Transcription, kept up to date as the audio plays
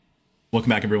Welcome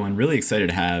back, everyone. Really excited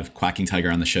to have Quacking Tiger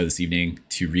on the show this evening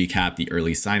to recap the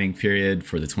early signing period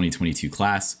for the 2022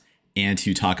 class and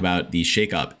to talk about the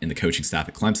shakeup in the coaching staff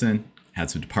at Clemson. Had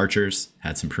some departures,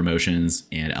 had some promotions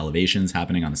and elevations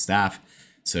happening on the staff.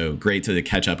 So great to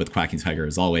catch up with Quacking Tiger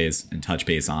as always and touch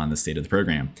base on the state of the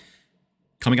program.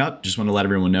 Coming up, just want to let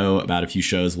everyone know about a few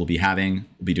shows we'll be having.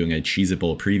 We'll be doing a Cheez It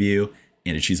Bowl preview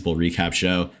and a Cheez It Bowl recap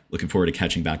show. Looking forward to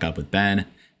catching back up with Ben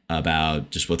about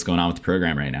just what's going on with the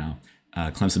program right now.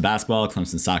 Clemson basketball,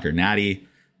 Clemson soccer, Natty,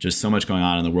 just so much going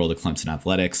on in the world of Clemson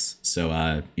athletics.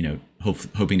 So,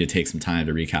 hoping to take some time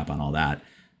to recap on all that.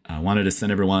 Wanted to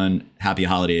send everyone happy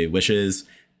holiday wishes.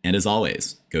 And as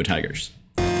always, go Tigers.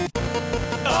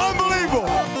 Unbelievable.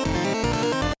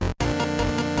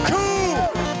 Cool.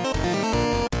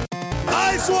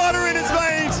 Ice water in his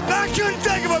veins. I couldn't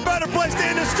think of a better place to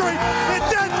end the street in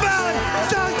Death Valley,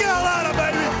 South Carolina,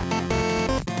 baby.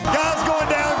 Guys going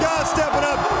down, guys stepping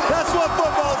up. That's what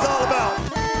football's all about.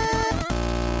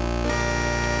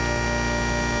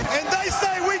 And they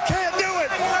say we can't do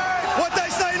it. What they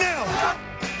say now?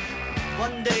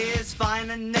 One day is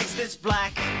fine and next is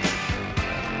black.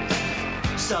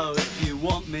 So if you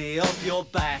want me off your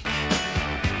back,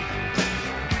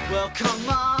 well come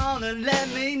on and let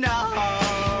me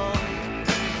know.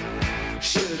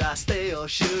 Should I stay or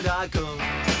should I go?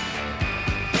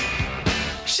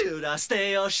 Should I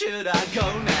stay or should I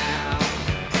go now?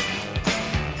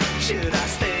 Should I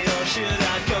stay or should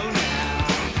I go now?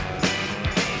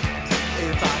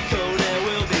 If I go there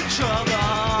will be trouble,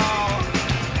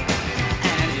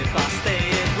 and if I stay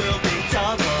it will be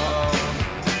double.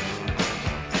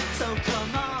 So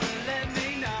come on and let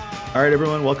me know. All right,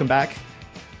 everyone, welcome back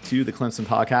to the Clemson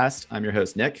podcast. I'm your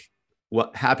host, Nick.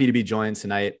 Happy to be joined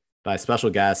tonight by special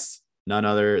guests, none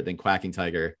other than Quacking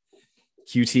Tiger.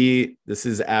 QT, this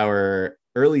is our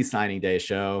early signing day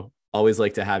show. Always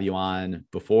like to have you on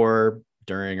before,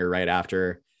 during, or right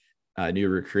after a new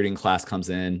recruiting class comes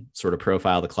in, sort of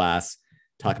profile the class,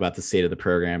 talk about the state of the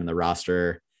program and the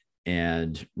roster,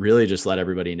 and really just let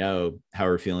everybody know how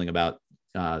we're feeling about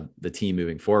the team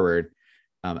moving forward.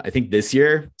 I think this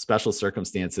year, special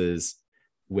circumstances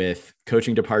with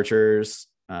coaching departures,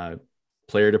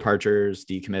 player departures,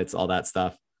 decommits, all that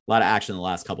stuff. A lot of action in the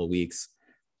last couple of weeks.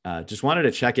 Just wanted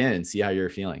to check in and see how you're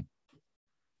feeling.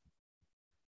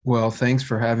 Well, thanks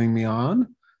for having me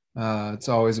on. It's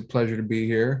always a pleasure to be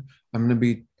here. I'm going to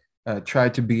be try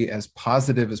to be as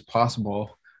positive as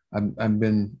possible. I've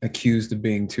been accused of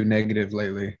being too negative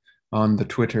lately on the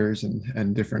Twitters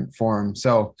and different forums.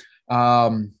 So,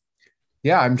 I'm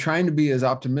trying to be as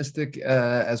optimistic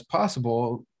as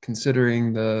possible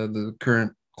considering the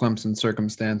current Clemson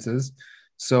circumstances.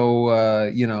 So,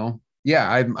 I'm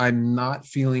not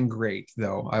feeling great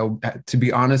though. To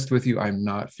be honest with you, I'm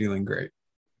not feeling great.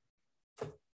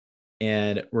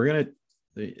 And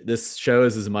this show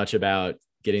is as much about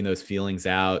getting those feelings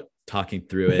out, talking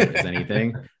through it as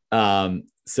anything. Let's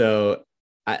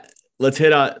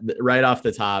hit right off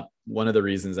the top. One of the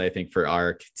reasons I think for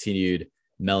our continued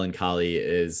melancholy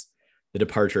is the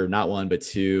departure of not one, but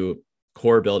two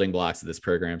core building blocks of this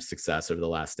program's success over the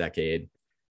last decade.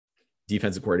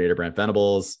 Defensive coordinator Brent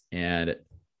Venables, and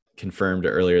confirmed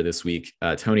earlier this week,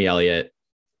 Tony Elliott,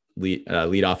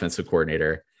 lead offensive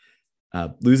coordinator.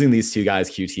 Losing these two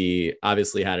guys, QT,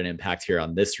 obviously had an impact here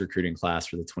on this recruiting class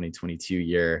for the 2022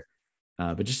 year.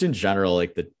 But just in general,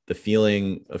 like the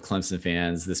feeling of Clemson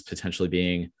fans, this potentially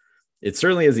being, it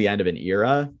certainly is the end of an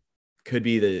era, could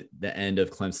be the end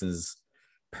of Clemson's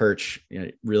perch,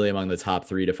 really among the top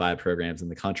 3 to 5 programs in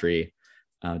the country,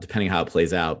 depending how it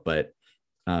plays out. But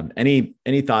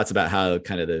any thoughts about how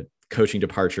kind of the coaching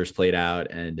departures played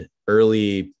out and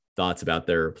early thoughts about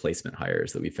their replacement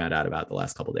hires that we found out about the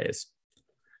last couple of days?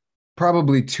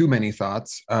 Probably too many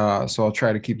thoughts. So I'll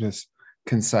try to keep this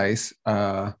concise.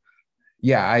 I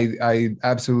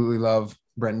absolutely love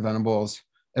Brent Venables,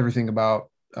 everything about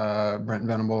Brent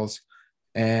Venables.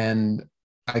 And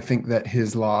I think that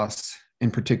his loss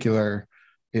in particular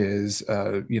is,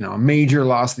 a major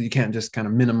loss that you can't just kind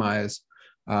of minimize.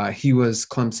 He was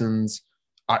Clemson's,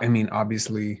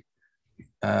 obviously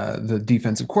the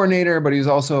defensive coordinator, but he was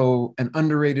also an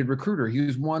underrated recruiter. He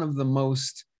was one of the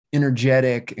most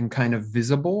energetic and kind of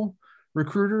visible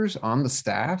recruiters on the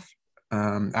staff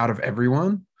out of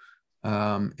everyone.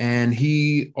 And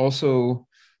he also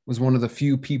was one of the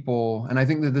few people, and I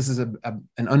think that this is an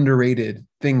underrated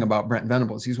thing about Brent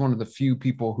Venables. He's one of the few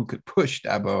people who could push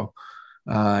Dabo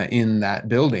in that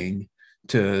building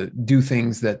to do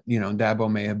things that, Dabo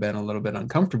may have been a little bit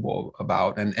uncomfortable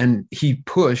about. And he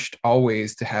pushed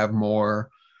always to have more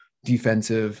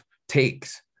defensive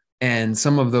takes. And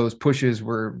some of those pushes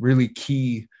were really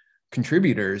key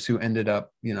contributors who ended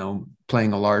up,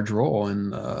 playing a large role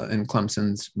in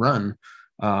Clemson's run.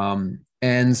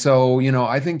 And so,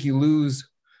 I think you lose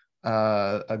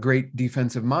a great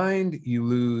defensive mind. You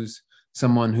lose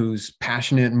someone who's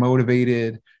passionate,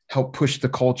 motivated, help push the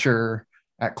culture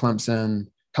at Clemson,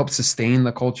 help sustain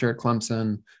the culture at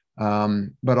Clemson.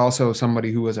 But also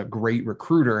somebody who was a great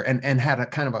recruiter and had a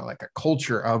kind of a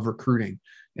culture of recruiting.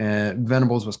 And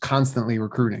Venables was constantly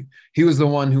recruiting. He was the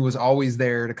one who was always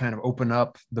there to kind of open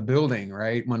up the building,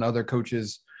 right? When other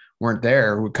coaches weren't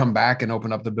there, would come back and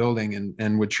open up the building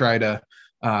and would try to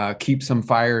keep some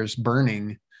fires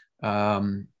burning,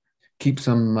 keep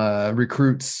some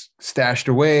recruits stashed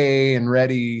away and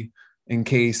ready in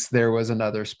case there was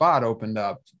another spot opened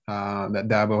up that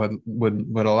Dabo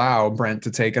would allow Brent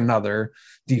to take another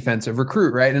defensive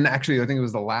recruit, right? And actually, I think it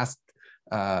was the last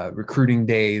recruiting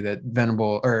day that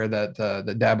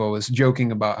that Dabo was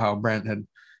joking about how Brent had,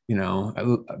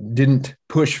 didn't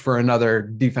push for another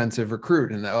defensive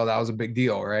recruit, and that was a big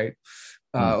deal, right?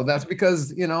 That's because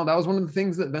that was one of the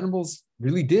things that Venables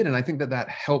really did, and I think that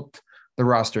helped the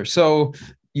roster. So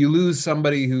you lose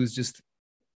somebody who's just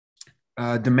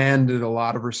demanded a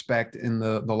lot of respect in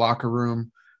the locker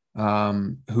room,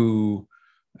 who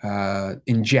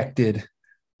injected,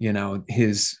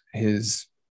 his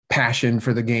passion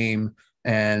for the game,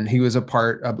 and he was a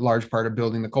large part of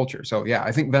building the culture. So yeah,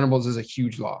 I think Venables is a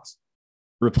huge loss.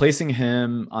 Replacing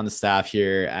him on the staff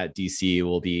here at DC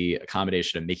will be a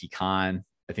combination of Mickey Conn.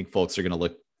 I think folks are going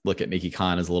to look at Mickey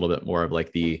Conn as a little bit more of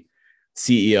like the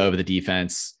CEO of the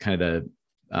defense, kind of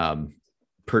the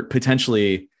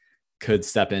potentially could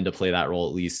step in to play that role,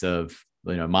 at least of,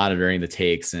 monitoring the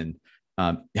takes, and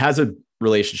has a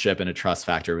relationship and a trust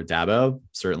factor with Dabo,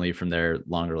 certainly from their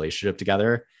long relationship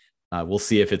together. We'll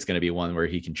see if it's going to be one where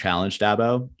he can challenge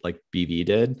Dabo like BV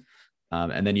did.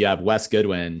 And then you have Wes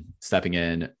Goodwin stepping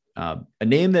in, a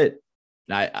name that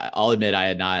I'll admit I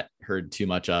had not heard too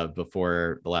much of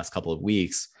before the last couple of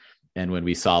weeks. And when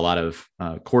we saw a lot of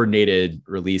coordinated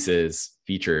releases,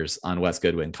 features on Wes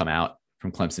Goodwin come out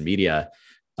from Clemson media,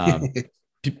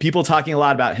 people talking a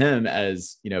lot about him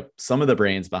as, some of the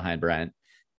brains behind Brent,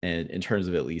 and in terms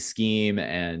of at least scheme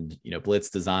and, blitz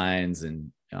designs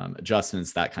and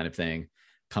adjustments, that kind of thing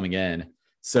coming in.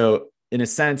 So in a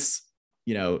sense,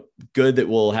 good that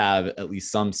we'll have at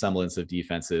least some semblance of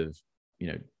defensive,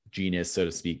 genius, so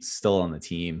to speak, still on the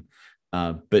team.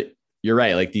 But you're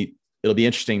right. Like it'll be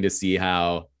interesting to see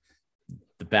how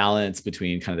the balance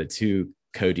between kind of the two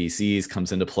co-DCs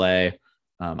comes into play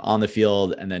on the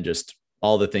field, and then just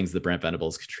all the things that Brent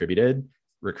Venables contributed,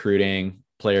 recruiting,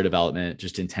 player development,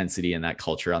 just intensity and that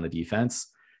culture on the defense.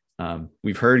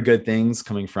 We've heard good things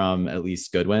coming from at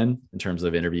least Goodwin in terms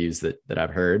of interviews that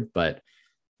I've heard, but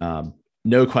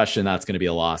no question that's going to be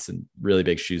a loss and really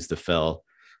big shoes to fill.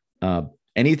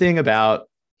 Anything about,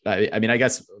 I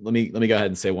guess let me go ahead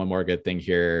and say one more good thing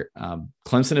here.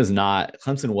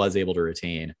 Clemson was able to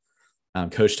retain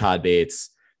Coach Todd Bates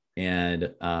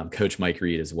and Coach Mike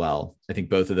Reed as well. I think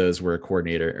both of those were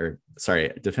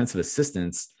defensive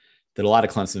assistants that a lot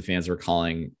of Clemson fans were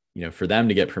calling, for them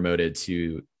to get promoted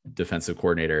to defensive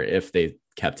coordinator if they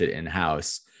kept it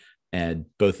in-house. And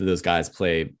both of those guys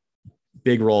play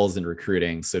big roles in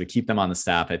recruiting. So to keep them on the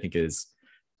staff, I think is,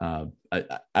 I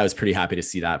was pretty happy to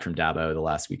see that from Dabo the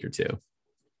last week or two.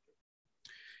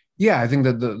 Yeah, I think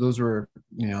that those were,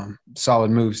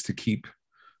 solid moves to keep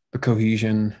the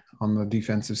cohesion on the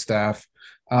defensive staff.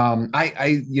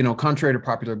 I contrary to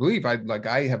popular belief,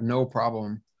 I have no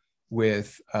problem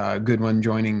with Goodwin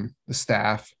joining the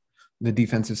staff, the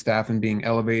defensive staff, and being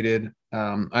elevated.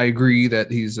 I agree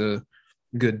that he's a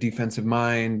good defensive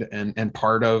mind and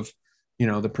part of,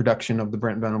 the production of the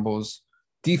Brent Venables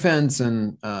defense.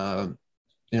 And,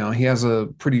 he has a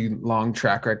pretty long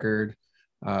track record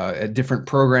at different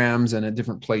programs and at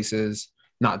different places,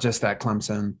 not just at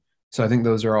Clemson. So I think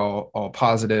those are all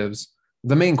positives.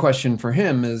 The main question for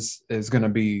him is going to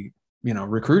be,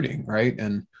 recruiting, right?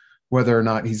 And whether or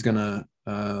not he's going to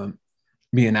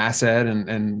be an asset.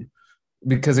 And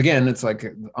because again, it's like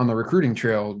on the recruiting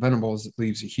trail, Venables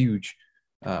leaves a huge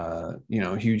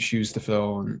shoes to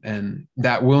fill, and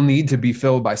that will need to be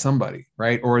filled by somebody,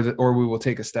 right? Or we will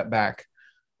take a step back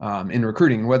in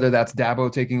recruiting, whether that's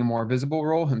Dabo taking a more visible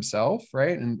role himself,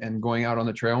 right? And going out on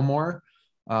the trail more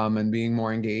and being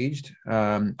more engaged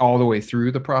all the way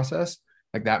through the process.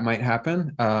 Like that might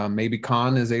happen. Maybe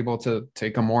Conn is able to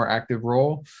take a more active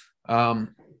role.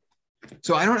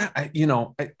 So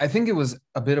I think it was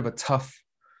a bit of a tough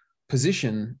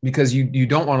position because you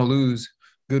don't want to lose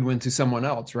Goodwin to someone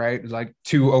else, right? Like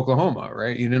to Oklahoma,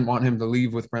 right? You didn't want him to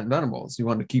leave with Brent Venables. You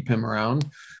wanted to keep him around.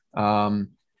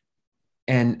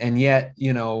 and yet,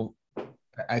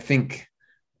 I think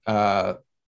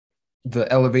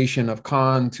the elevation of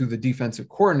Khan to the defensive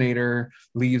coordinator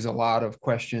leaves a lot of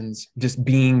questions, just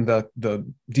being the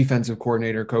defensive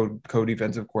coordinator,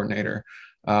 co-defensive coordinator,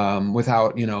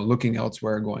 without, looking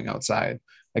elsewhere, going outside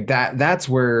like that. That's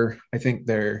where I think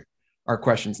there are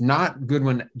questions. Not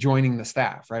Goodwin joining the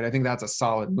staff, right? I think that's a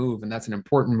solid move, and that's an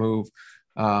important move.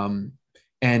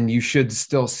 And you should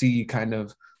still see kind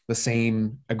of the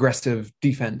same aggressive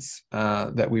defense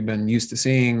that we've been used to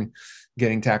seeing,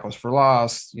 getting tackles for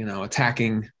loss,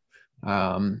 attacking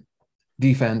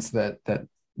defense that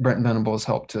Brent Venables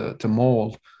helped to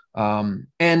mold, and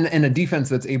a defense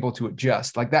that's able to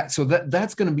adjust like that. So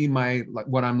that's going to be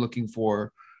what I'm looking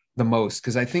for the most,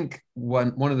 because I think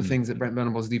one of the things that Brent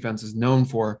Venables' defense is known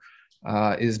for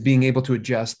is being able to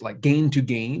adjust like game to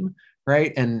game,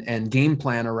 right, and game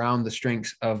plan around the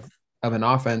strengths of an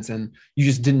offense, and you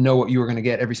just didn't know what you were going to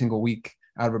get every single week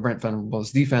out of a Brent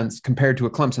Venables defense compared to a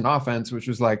Clemson offense, which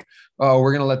was like, oh,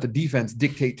 we're going to let the defense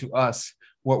dictate to us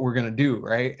what we're going to do,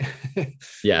 right?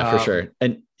 Yeah, for sure.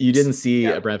 And you didn't see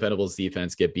a Brent Venables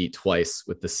defense get beat twice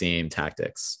with the same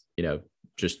tactics,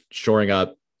 just shoring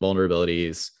up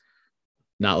vulnerabilities,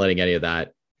 not letting any of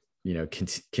that,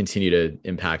 continue to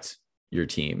impact your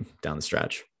team down the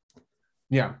stretch.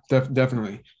 Yeah,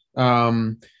 definitely.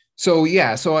 So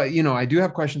I do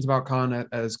have questions about Khan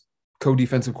as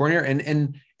co-defensive coordinator,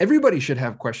 and everybody should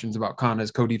have questions about Khan as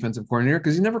co-defensive coordinator,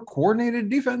 because he never coordinated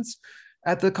defense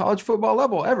at the college football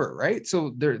level ever, right?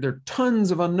 So there are tons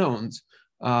of unknowns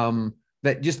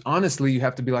that just honestly you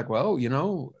have to be like, well,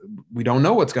 we don't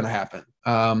know what's going to happen.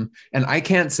 And I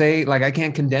can't say, like, I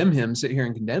can't sit here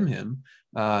and condemn him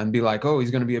and be like, oh,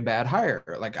 he's going to be a bad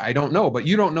hire. Like, I don't know, but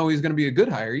you don't know he's going to be a good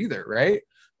hire either, right?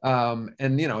 And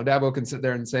Dabo can sit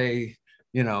there and say,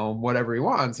 whatever he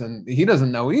wants, and he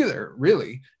doesn't know either,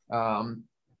 really,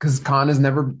 because Khan has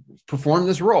never performed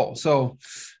this role. So,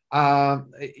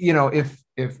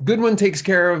 if Goodwin takes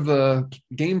care of the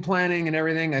game planning and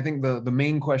everything, I think the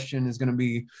main question is going to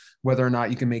be whether or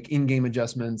not you can make in-game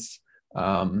adjustments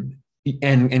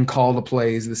and call the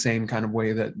plays the same kind of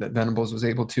way that Venables was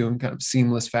able to in kind of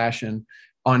seamless fashion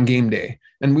on game day.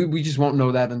 And we just won't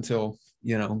know that until,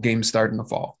 games start in the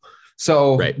fall.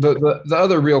 So right. The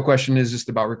other real question is just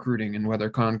about recruiting and whether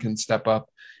Khan can step up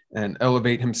and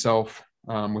elevate himself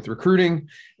with recruiting.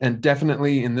 And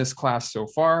definitely in this class so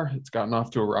far, it's gotten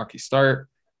off to a rocky start.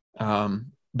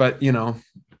 But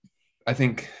I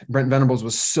think Brent Venables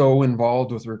was so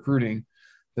involved with recruiting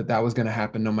that was going to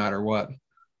happen no matter what.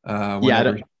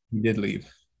 Whenever he did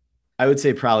leave. I would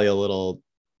say probably a little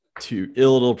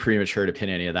premature to pin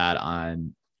any of that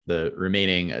on the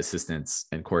remaining assistants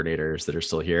and coordinators that are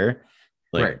still here.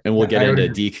 Right. And we'll get into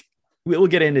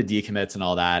decommits and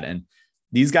all that. And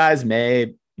these guys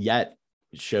may yet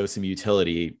show some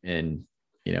utility in,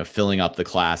 filling up the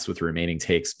class with remaining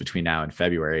takes between now and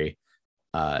February,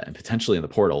 and potentially in the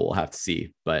portal. We'll have to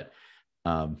see. But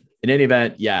in any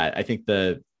event, I think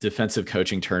the defensive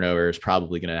coaching turnover is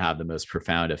probably going to have the most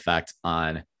profound effect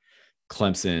on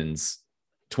Clemson's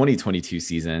 2022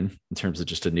 season in terms of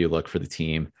just a new look for the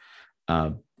team.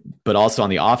 But also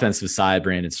on the offensive side,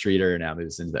 Brandon Streeter now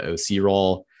moves into the OC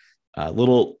role.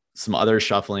 Some other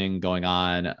shuffling going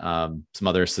on. Some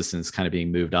other assistants kind of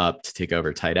being moved up to take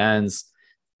over tight ends.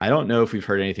 I don't know if we've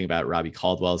heard anything about Robbie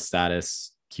Caldwell's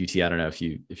status. QT, I don't know if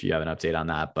you have an update on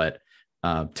that, but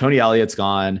Tony Elliott's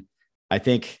gone. I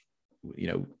think,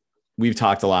 we've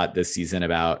talked a lot this season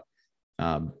about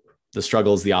the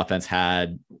struggles the offense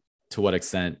had. To what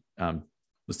extent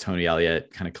was Tony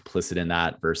Elliott kind of complicit in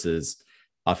that versus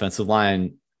offensive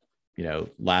line,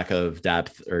 lack of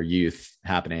depth or youth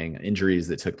happening, injuries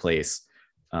that took place,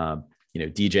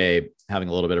 DJ having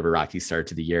a little bit of a rocky start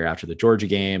to the year after the Georgia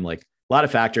game, like a lot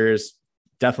of factors.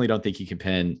 Definitely don't think you can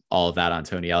pin all of that on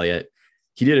Tony Elliott.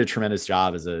 He did a tremendous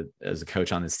job as a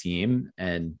coach on this team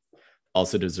and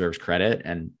also deserves credit.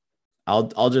 And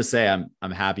I'll just say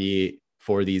I'm happy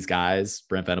for these guys,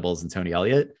 Brent Venables and Tony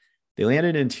Elliott. They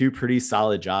landed in two pretty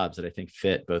solid jobs that I think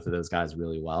fit both of those guys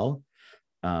really well.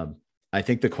 I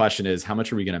think the question is, how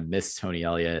much are we going to miss Tony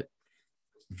Elliott?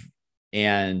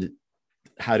 And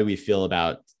how do we feel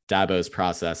about Dabo's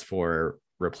process for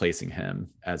replacing him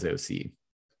as OC?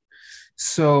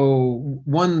 So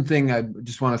one thing I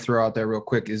just want to throw out there real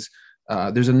quick is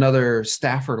there's another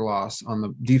Stafford loss on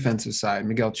the defensive side,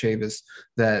 Miguel Chavis,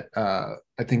 that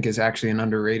I think is actually an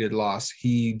underrated loss.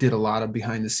 He did a lot of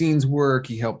behind the scenes work.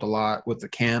 He helped a lot with the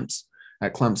camps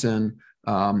at Clemson.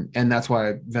 And that's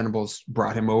why Venables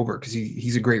brought him over, because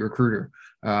he's a great recruiter.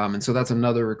 And so that's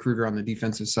another recruiter on the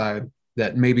defensive side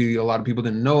that maybe a lot of people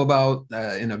didn't know about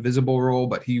in a visible role,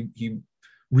 but he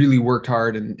really worked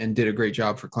hard and did a great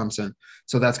job for Clemson.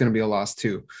 So that's going to be a loss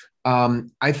too.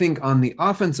 I think on the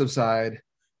offensive side,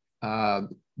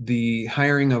 the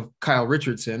hiring of Kyle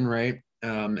Richardson, right,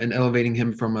 and elevating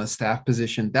him from a staff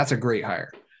position, that's a great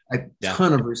hire.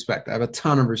 Ton of respect. I have a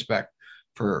ton of respect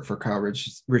for Kyle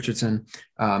Richardson.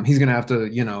 He's going to have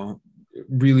to,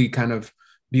 really kind of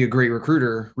be a great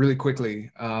recruiter really quickly,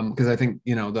 because I think,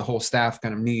 the whole staff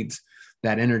kind of needs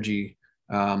that energy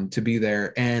to be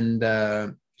there. And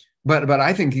but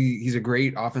I think he's a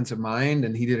great offensive mind,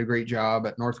 and he did a great job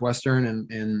at Northwestern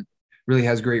and really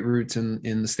has great roots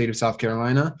in the state of South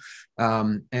Carolina,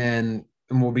 and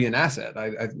will be an asset.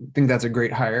 I think that's a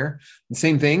great hire. The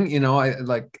same thing,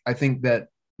 I think that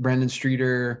Brandon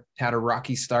Streeter had a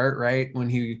rocky start, right, when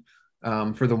he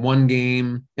for the one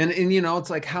game, and it's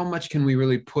like, how much can we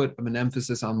really put of an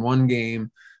emphasis on one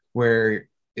game where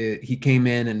he came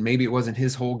in and maybe it wasn't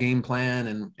his whole game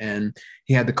plan, and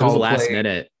he had to call the the last play.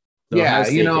 minute. Yeah,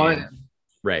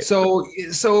 right. So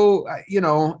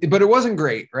but it wasn't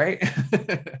great, right?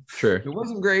 Sure. It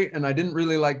wasn't great, and I didn't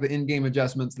really like the in-game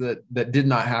adjustments that did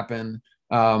not happen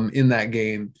in that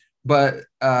game. But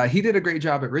he did a great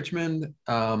job at Richmond,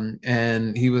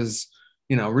 and he was,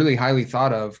 really highly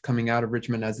thought of coming out of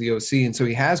Richmond as the OC, and so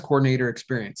he has coordinator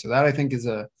experience. So that, I think, is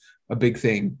a big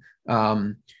thing.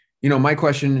 My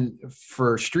question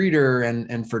for Streeter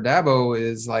and for Dabo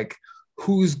is, like,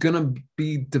 who's going to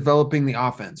be developing the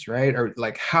offense, right? Or,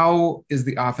 like, how is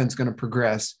the offense going to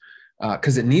progress?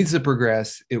 Because it needs to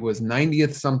progress. It was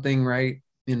 90th something, right,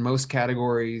 in most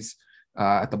categories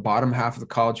at the bottom half of the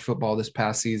college football this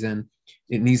past season.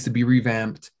 It needs to be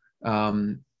revamped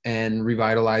and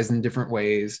revitalized in different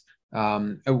ways.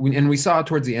 And we saw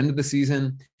towards the end of the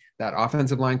season that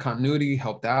offensive line continuity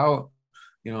helped out.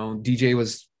 DJ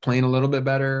was playing a little bit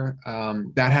better.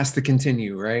 That has to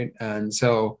continue, right? And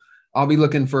so I'll be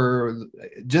looking for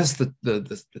just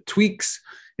the tweaks.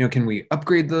 Can we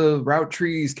upgrade the route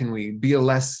trees? Can we be a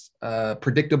less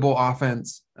predictable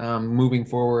offense moving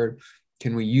forward?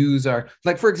 Can we use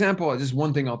for example, just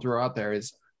one thing I'll throw out there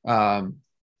is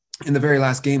in the very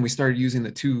last game, we started using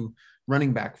the 2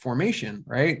 running back formation,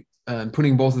 right? And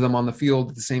putting both of them on the field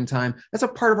at the same time. That's a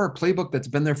part of our playbook that's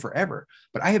been there forever.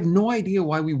 But I have no idea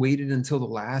why we waited until the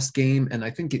last game. And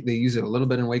I think they use it a little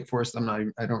bit in Wake Forest.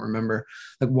 I don't remember,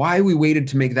 like, why we waited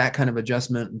to make that kind of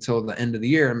adjustment until the end of the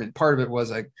year. I mean, part of it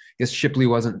was, I guess, Shipley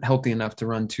wasn't healthy enough to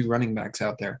run 2 running backs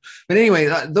out there. But anyway,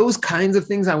 those kinds of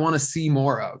things I want to see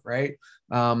more of, right?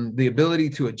 The ability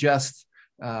to adjust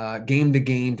game to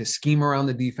game, to scheme around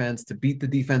the defense, to beat the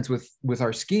defense with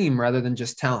our scheme rather than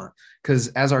just talent. Because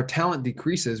as our talent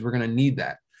decreases, we're going to need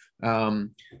that.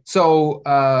 So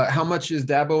how much is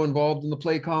Dabo involved in the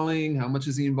play calling? How much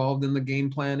is he involved in the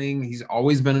game planning? He's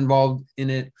always been involved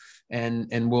in it.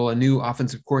 And will a new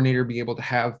offensive coordinator be able to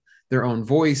have their own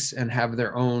voice and have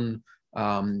their own,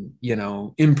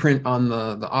 imprint on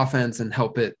the offense and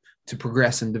help it to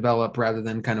progress and develop rather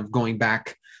than kind of going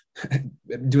back,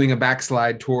 doing a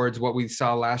backslide towards what we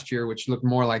saw last year, which looked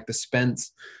more like the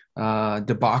Spence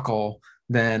debacle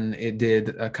than it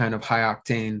did a kind of high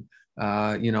octane,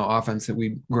 offense that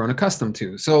we've grown accustomed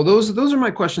to. So those are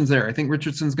my questions there. I think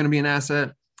Richardson's going to be an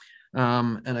asset.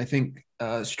 And I think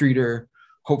Streeter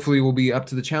hopefully will be up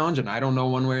to the challenge. And I don't know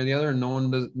one way or the other, and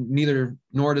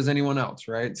nor does anyone else,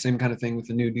 right? Same kind of thing with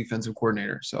the new defensive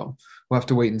coordinator. So we'll have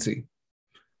to wait and see.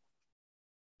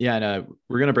 Yeah, and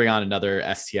we're going to bring on another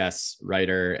STS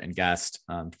writer and guest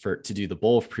to do the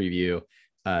bowl preview.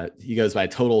 He goes by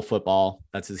Total Football.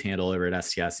 That's his handle over at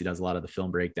STS. He does a lot of the film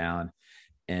breakdown,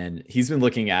 and he's been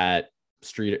looking at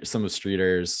some of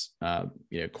Streeter's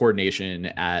coordination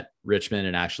at Richmond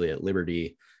and actually at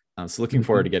Liberty. So looking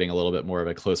forward to getting a little bit more of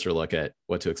a closer look at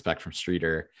what to expect from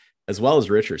Streeter as well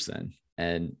as Richardson.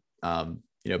 And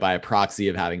by a proxy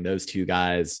of having those 2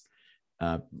 guys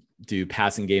do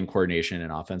passing game coordination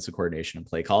and offensive coordination and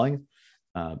play calling.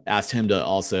 Asked him to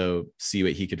also see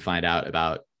what he could find out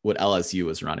about what LSU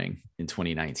was running in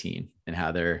 2019 and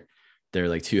how they're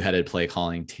like 2-headed play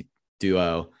calling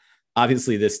duo.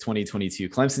 Obviously, this 2022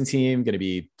 Clemson team going to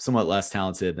be somewhat less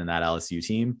talented than that LSU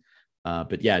team.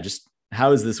 But yeah, just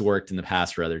how has this worked in the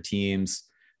past for other teams?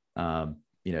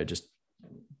 Just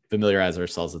familiarize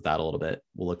ourselves with that a little bit.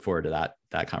 We'll look forward to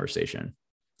that conversation.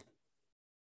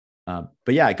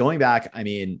 But yeah, going back, I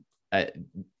mean,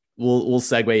 we'll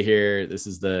segue here. This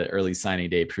is the early signing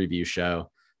day preview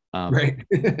show. Right.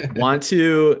 want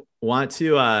to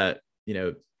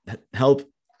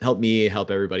help me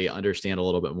help everybody understand a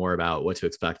little bit more about what to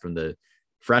expect from the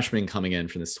freshmen coming in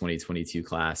from this 2022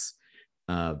 class.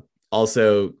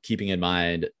 Also keeping in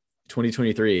mind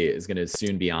 2023 is going to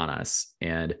soon be on us,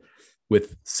 and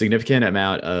with significant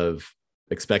amount of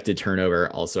expected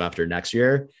turnover also after next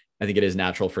year, I think it is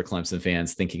natural for Clemson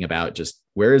fans thinking about just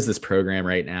where is this program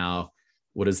right now?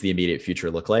 What does the immediate future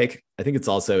look like? I think it's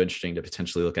also interesting to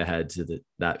potentially look ahead to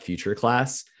that future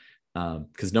class,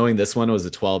 because knowing this one was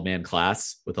a 12-man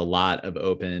class with a lot of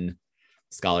open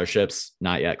scholarships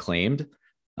not yet claimed,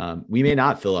 we may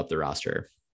not fill up the roster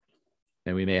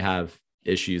and we may have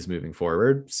issues moving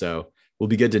forward. So will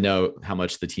be good to know how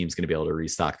much the team's going to be able to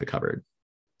restock the cupboard.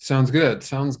 Sounds good.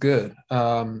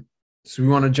 So we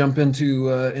want to jump into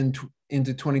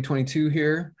 2022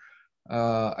 here.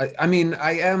 I mean,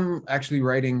 I am actually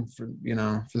writing for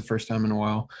the first time in a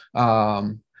while,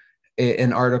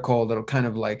 an article that'll kind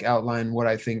of like outline what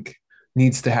I think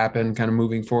needs to happen kind of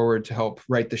moving forward to help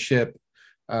right the ship,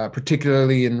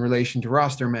 particularly in relation to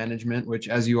roster management, which,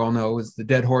 as you all know, is the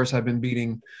dead horse I've been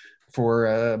beating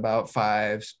for about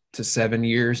 5 to 7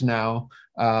 years now.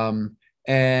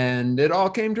 And it all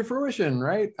came to fruition,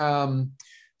 right?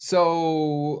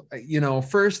 So,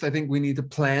 first, I think we need to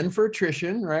plan for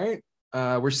attrition, right?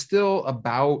 We're still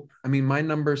about, my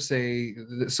numbers say,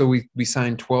 so we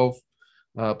signed 12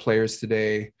 players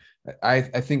today. I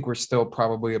think we're still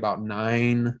probably about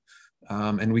 9,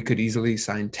 and we could easily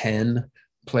sign 10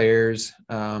 players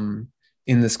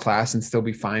in this class and still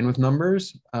be fine with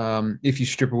numbers. If you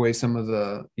strip away some of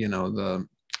the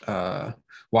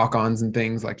walk-ons and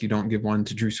things, like you don't give one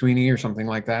to Drew Sweeney or something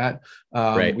like that.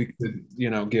 Right. We could,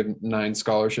 give 9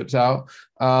 scholarships out.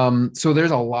 So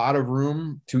there's a lot of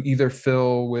room to either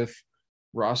fill with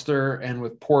roster and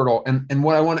with portal. And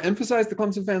what I want to emphasize to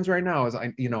Clemson fans right now is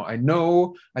I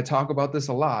know I talk about this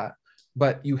a lot,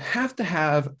 but you have to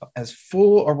have as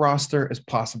full a roster as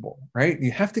possible, right?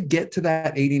 You have to get to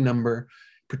that 80 number,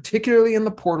 particularly in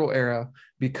the portal era,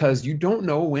 because you don't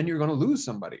know when you're going to lose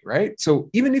somebody, right? So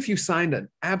even if you signed an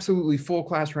absolutely full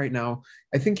class right now,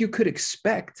 I think you could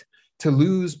expect to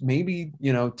lose maybe,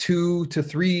 2 to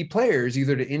 3 players,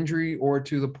 either to injury or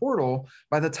to the portal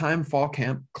by the time fall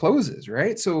camp closes,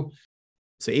 right? So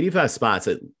 85 spots,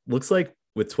 it looks like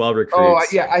with 12 recruits. Oh,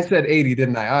 yeah, I said 80,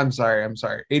 didn't I? I'm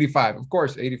sorry. 85, of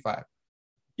course, 85.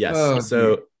 Yes. Oh,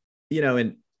 so,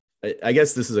 and I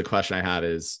guess this is a question I have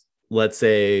is, let's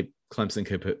say Clemson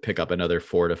could pick up another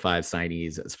 4 to 5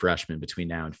 signees as freshmen between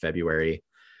now and February.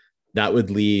 That would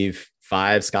leave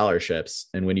 5 scholarships.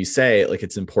 And when you say like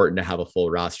it's important to have a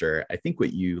full roster, I think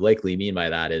what you likely mean by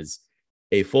that is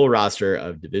a full roster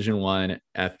of Division I,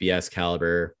 FBS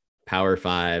caliber, Power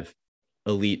 5,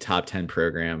 elite top 10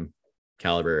 program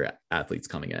caliber athletes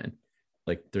coming in.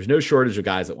 Like there's no shortage of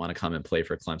guys that want to come and play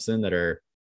for Clemson that are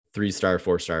 3-star,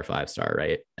 4-star, 5-star,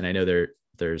 right? And I know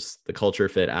there's the culture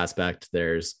fit aspect,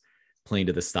 there's playing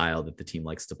to the style that the team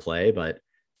likes to play, but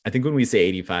I think when we say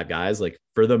 85 guys, like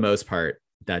for the most part,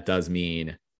 that does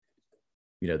mean,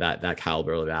 that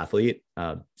caliber of athlete.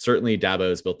 Certainly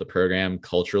Dabo's built the program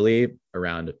culturally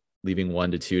around leaving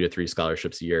 1 to 2 to 3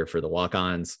 scholarships a year for the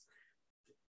walk-ons.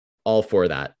 All for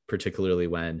that, particularly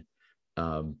when,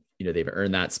 they've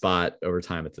earned that spot over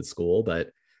time at the school. But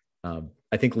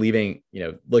I think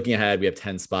looking ahead, we have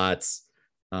 10 spots.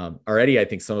 Already, I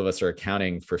think some of us are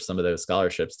accounting for some of those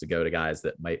scholarships to go to guys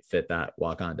that might fit that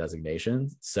walk-on designation.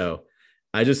 So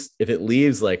if it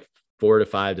leaves like 4 to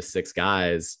 5 to 6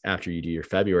 guys after you do your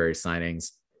February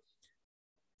signings,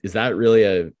 is that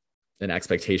really an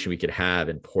expectation we could have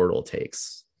in portal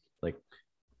takes? Like,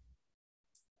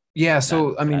 yeah.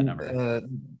 So,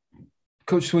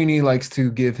 Coach Sweeney likes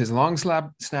to give his long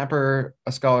snapper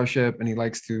a scholarship, and he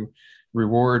likes to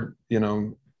reward,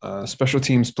 special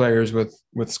teams players with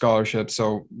scholarships.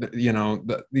 So,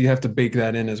 you have to bake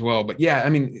that in as well. But yeah,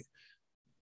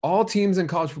 all teams in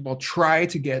college football try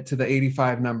to get to the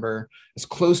 85 number, as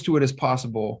close to it as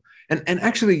possible. And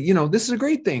actually, this is a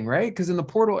great thing, right? Because in the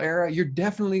portal era, you're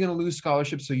definitely going to lose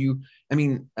scholarships. So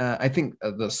I think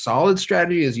the solid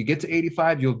strategy is you get to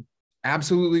 85, you'll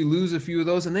absolutely lose a few of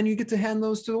those, and then you get to hand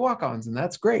those to the walk-ons, and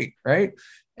that's great, right?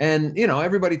 And,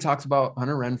 everybody talks about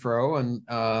Hunter Renfrow,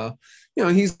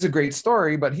 and, he's a great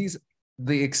story, but he's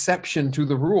the exception to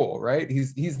the rule, right?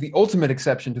 He's the ultimate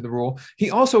exception to the rule.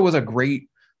 He also was a great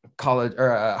college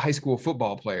or high school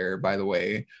football player, by the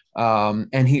way.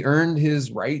 And he earned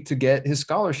his right to get his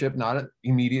scholarship, not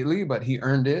immediately, but he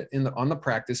earned it on the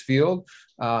practice field.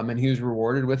 And he was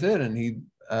rewarded with it, and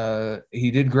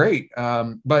he did great.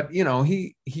 But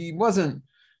he wasn't,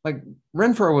 like,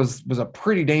 Renfrow was a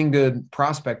pretty dang good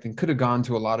prospect and could have gone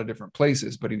to a lot of different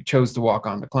places, but he chose to walk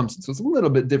on to Clemson. So it's a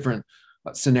little bit different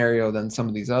scenario than some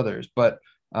of these others. But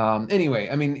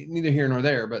anyway, neither here nor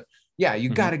there, but yeah, you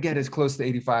got to get as close to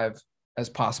 85 as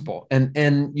possible.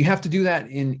 And you have to do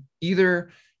that in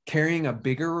either carrying a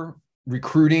bigger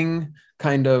recruiting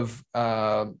kind of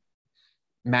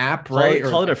map, Call right? it,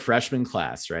 call it a freshman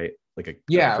class, right? Like a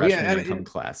Yeah, freshman yeah. income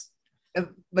class.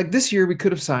 Like this year, we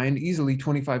could have signed easily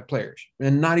 25 players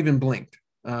and not even blinked.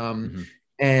 Um,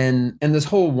 Mm-hmm. and this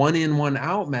whole one in, one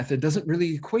out method doesn't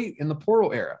really equate in the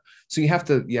portal era. So you have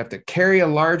to carry a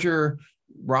larger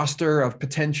roster of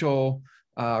potential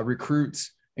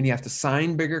recruits, and you have to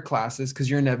sign bigger classes because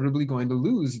you're inevitably going to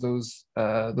lose those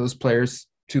players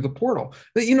to the portal.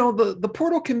 But the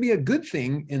portal can be a good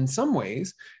thing in some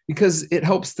ways because it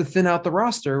helps to thin out the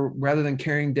roster rather than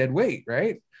carrying dead weight,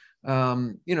 right?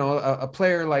 A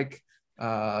player like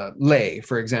Lay,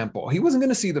 for example, he wasn't going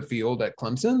to see the field at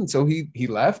Clemson, so he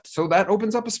left. So that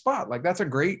opens up a spot. Like that's a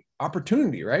great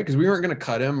opportunity, right? Because we weren't going to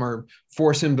cut him or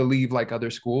force him to leave like other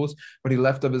schools, but he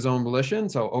left of his own volition.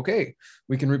 So okay,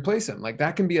 we can replace him. Like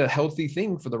that can be a healthy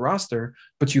thing for the roster,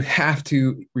 but you have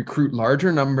to recruit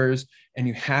larger numbers and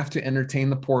you have to entertain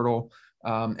the portal.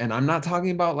 And I'm not talking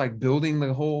about like building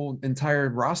the whole entire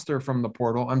roster from the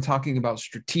portal. I'm talking about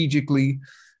strategically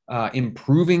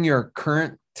improving your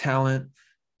current talent,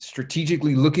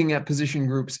 strategically looking at position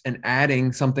groups and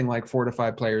adding something like 4 to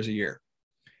 5 players a year.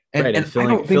 And I don't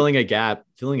think filling a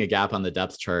gap on the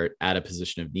depth chart at a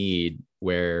position of need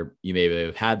where you maybe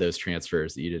have had those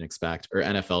transfers that you didn't expect or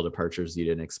NFL departures you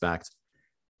didn't expect.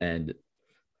 And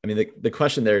I mean, the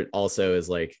question there also is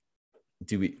like,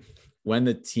 when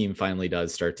the team finally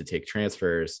does start to take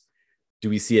transfers, do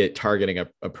we see it targeting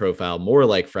a profile more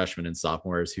like freshmen and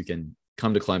sophomores who can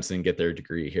come to Clemson, get their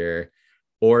degree here?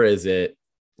 Or is it,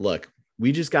 look,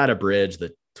 we just got to bridge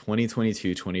the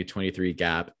 2022-2023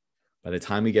 gap. By the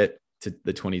time we get to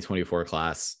the 2024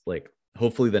 class, like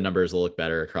hopefully the numbers will look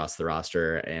better across the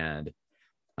roster and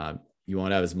you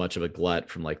won't have as much of a glut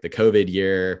from like the COVID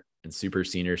year and super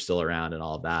seniors still around and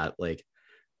all of that. Like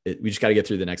we just got to get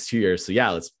through the next 2 years. So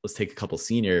yeah, let's take a couple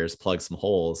seniors, plug some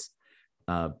holes.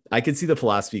 I could see the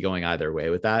philosophy going either way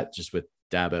with that, just with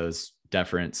Dabo's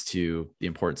deference to the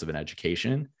importance of an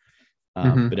education.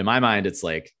 But in my mind, it's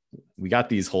like, we got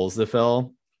these holes to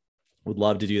fill. Would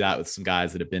love to do that with some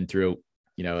guys that have been through,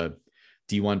 a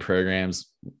D1 programs,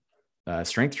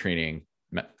 strength training,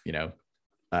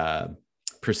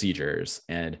 procedures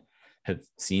and have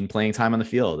seen playing time on the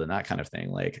field and that kind of thing.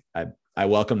 Like I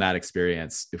welcome that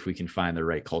experience if we can find the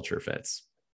right culture fits.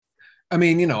 I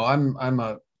mean, I'm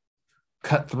a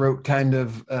cutthroat kind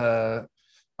of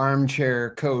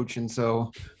armchair coach. And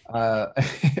so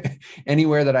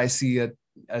anywhere that I see a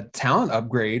talent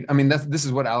upgrade, I mean, this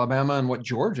is what Alabama and what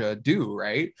Georgia do,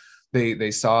 right? They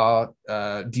saw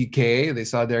DK, they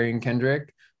saw Darian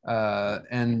Kendrick,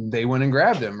 and they went and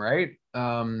grabbed him, right?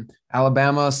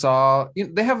 Alabama saw,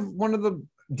 they have one of the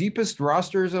deepest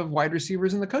rosters of wide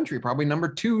receivers in the country, probably number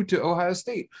 2 to Ohio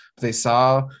State. They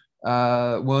saw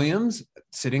Williams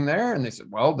sitting there and they said,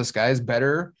 well, this guy's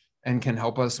better and can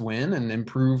help us win and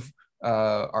improve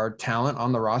our talent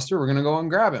on the roster. We're going to go and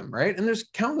grab him, right? And there's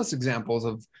countless examples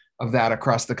of that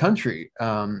across the country.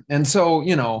 And so,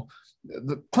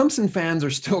 the Clemson fans are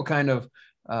still kind of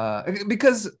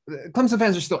because Clemson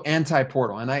fans are still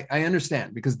anti-portal. And I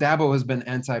understand because Dabo has been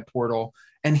anti-portal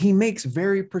and he makes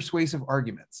very persuasive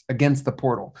arguments against the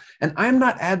portal. And I'm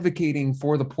not advocating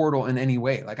for the portal in any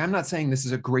way. Like, I'm not saying this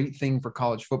is a great thing for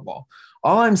college football.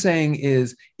 All I'm saying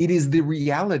is it is the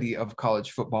reality of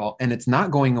college football and it's not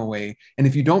going away. And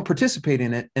if you don't participate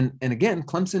in it, and again,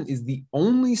 Clemson is the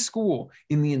only school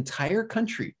in the entire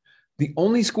country, the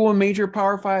only school in major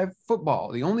Power 5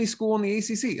 football, the only school in the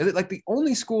ACC, like the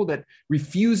only school that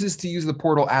refuses to use the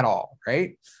portal at all,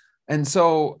 right? And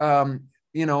so,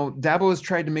 Dabo has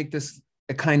tried to make this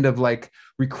a kind of like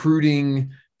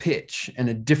recruiting pitch and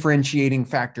a differentiating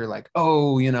factor, like,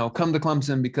 oh, come to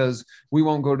Clemson because we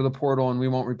won't go to the portal and we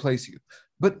won't replace you.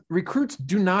 But recruits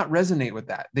do not resonate with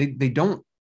that. They don't,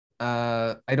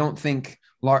 I don't think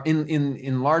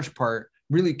in large part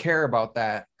really care about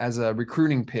that as a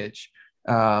recruiting pitch.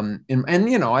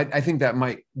 I think that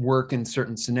might work in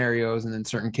certain scenarios and in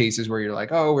certain cases where you're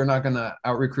like, oh, we're not going to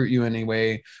out recruit you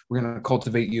anyway. We're going to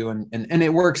cultivate you. And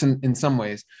it works in some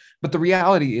ways. But the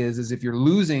reality is if you're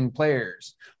losing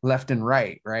players left and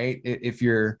right, if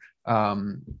you're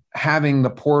having the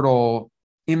portal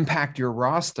impact your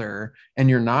roster and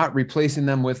you're not replacing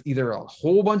them with either a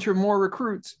whole bunch of more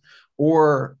recruits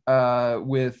or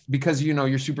because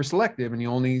you're super selective and you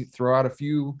only throw out a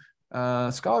few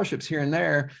scholarships here and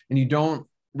there and you don't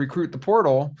recruit the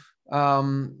portal,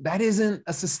 that isn't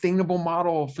a sustainable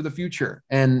model for the future.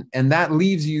 And that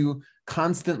leaves you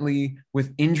constantly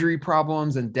with injury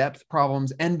problems and depth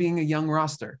problems and being a young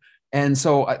roster. And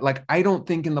so I don't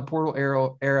think in the portal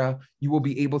era you will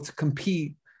be able to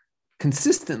compete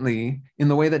consistently in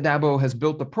the way that Dabo has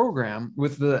built the program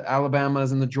with the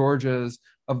Alabamas and the Georgias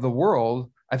of the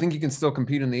world, I think you can still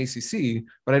compete in the ACC,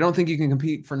 but I don't think you can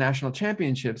compete for national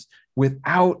championships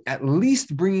without at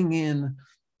least bringing in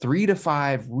 3 to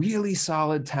 5 really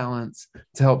solid talents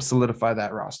to help solidify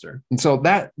that roster. And so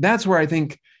that's where I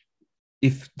think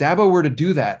if Dabo were to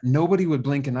do that, nobody would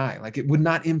blink an eye. Like, it would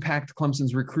not impact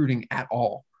Clemson's recruiting at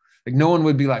all. Like, no one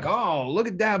would be like, oh, look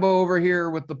at Dabo over here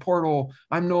with the portal,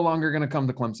 I'm no longer going to come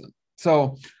to Clemson.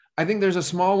 So I think there's a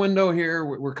small window here.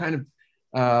 We're kind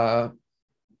of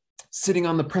sitting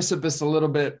on the precipice a little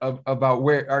bit about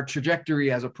where our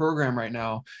trajectory as a program right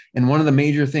now. And one of the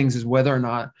major things is whether or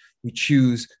not we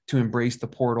choose to embrace the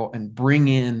portal and bring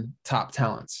in top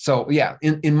talents. So yeah,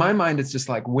 in my mind, it's just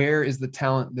like, where is the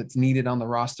talent that's needed on the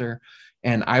roster?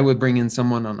 And I would bring in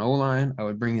someone on O-line. I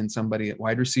would bring in somebody at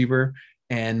wide receiver,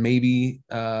 and maybe,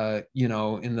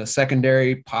 in the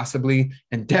secondary, possibly,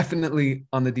 and definitely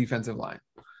on the defensive line.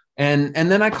 And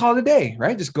then I call it a day,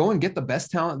 right? Just go and get the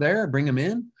best talent there, bring them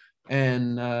in,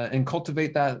 and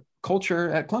cultivate that culture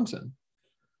at Clemson.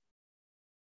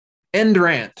 End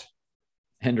rant.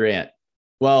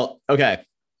 Well, okay.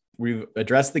 We've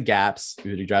addressed the gaps.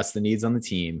 We've addressed the needs on the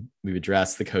team. We've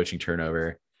addressed the coaching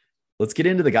turnover. Let's get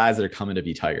into the guys that are coming to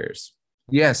be Tigers.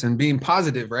 Yes, and being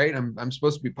positive, right? I'm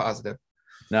supposed to be positive.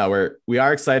 No, we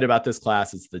are excited about this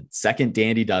class. It's the second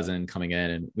Dandy Dozen coming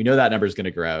in, and we know that number is going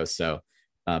to grow. So,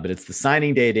 but it's the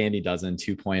signing day Dandy Dozen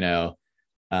 2.0.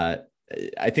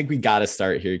 I think we got to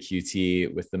start here,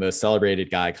 QT, with the most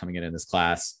celebrated guy coming in this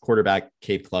class, quarterback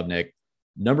Cade Klubnik,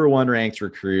 number 1 ranked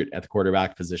recruit at the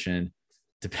quarterback position.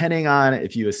 Depending on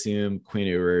if you assume Quinn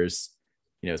Ewers,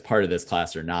 is part of this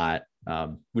class or not.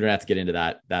 We don't have to get into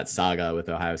that saga with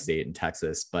Ohio State and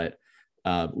Texas, but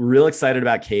we're real excited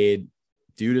about Cade.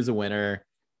 Dude is a winner.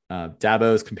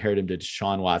 Dabo's compared him to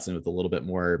Deshaun Watson with a little bit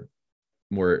more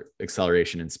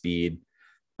acceleration and speed.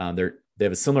 They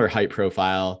have a similar height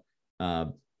profile.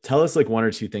 Tell us like 1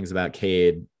 or 2 things about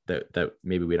Cade that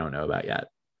maybe we don't know about yet.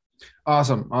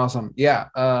 Awesome. Yeah.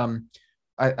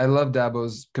 I love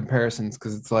Dabo's comparisons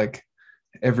because it's like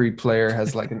every player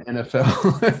has like an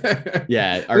NFL.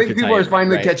 Yeah. I think people are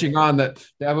finally catching on that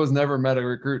Dabo's never met a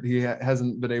recruit he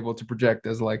hasn't been able to project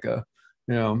as like a,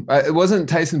 it wasn't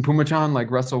Tyson Pumachan,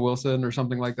 like Russell Wilson or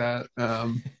something like that.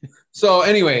 So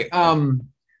anyway,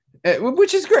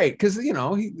 which is great because,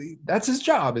 that's his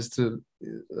job, is to,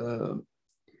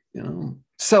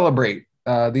 celebrate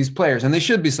these players, and they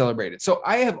should be celebrated. So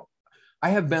I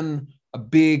have been a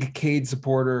big Cade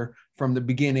supporter from the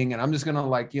beginning, and I'm just gonna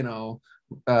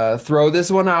throw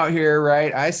this one out here,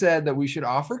 right? I said that we should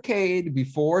offer Cade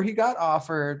before he got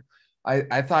offered.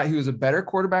 I thought he was a better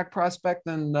quarterback prospect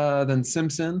than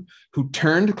Simpson, who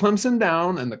turned Clemson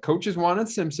down, and the coaches wanted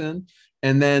Simpson,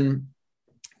 and then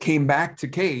came back to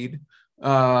Cade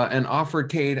and offered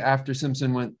Cade after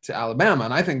Simpson went to Alabama.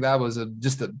 And I think that was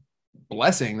just a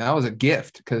blessing. That was a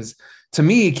gift, because to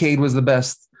me, Cade was the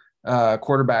best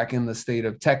quarterback in the state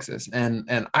of Texas.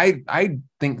 And I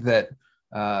think that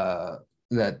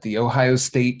the Ohio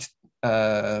State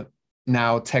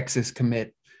now Texas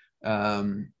commit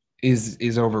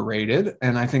is overrated.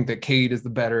 And I think that Cade is the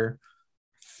better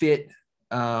fit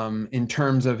in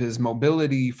terms of his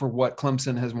mobility for what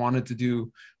Clemson has wanted to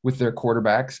do with their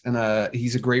quarterbacks. And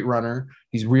he's a great runner.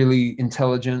 He's really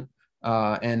intelligent.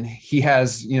 And he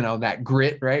has, that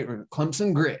grit, right?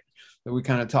 Clemson grit that we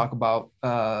kind of talk about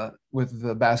with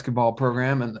the basketball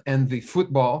program and the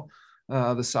football,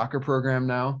 the soccer program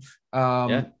now.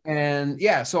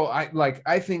 So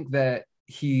I think that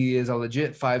he is a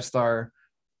legit 5-star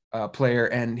player,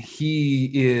 and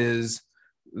he is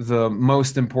the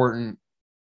most important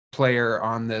player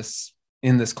in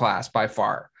this class by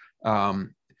far.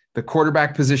 The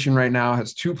quarterback position right now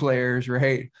has 2 players,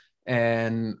 right?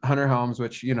 And Hunter Helms,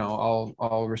 which,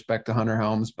 all respect to Hunter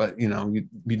Helms, but you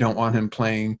don't want him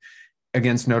playing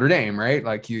against Notre Dame, right?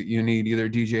 Like you need either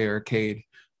DJ or Cade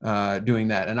doing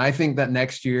that. And I think that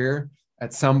next year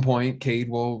at some point, Cade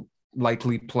will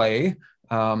likely play,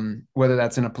 whether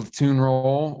that's in a platoon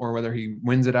role or whether he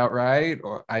wins it outright,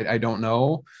 or I don't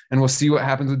know. And we'll see what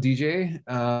happens with DJ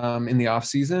in the off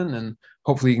season, and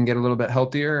hopefully he can get a little bit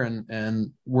healthier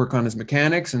and work on his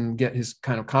mechanics and get his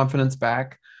kind of confidence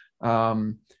back.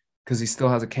 Because he still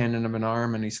has a cannon of an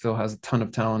arm, and he still has a ton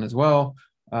of talent as well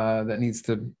that needs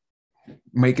to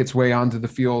make its way onto the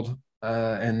field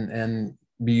and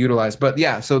be utilized. But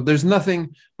yeah, so there's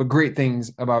nothing but great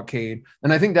things about Cade.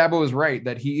 And I think Dabo is right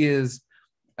that he is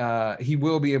he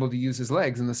will be able to use his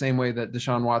legs in the same way that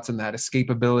Deshaun Watson, that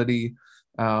escapability.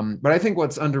 But I think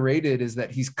what's underrated is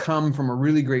that he's come from a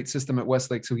really great system at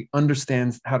Westlake. So he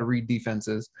understands how to read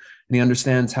defenses, and he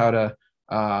understands how to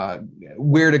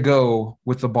where to go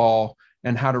with the ball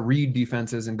and how to read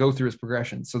defenses and go through his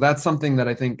progression. So that's something that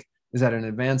I think is at an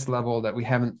advanced level that we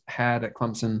haven't had at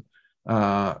Clemson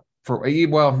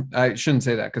well, I shouldn't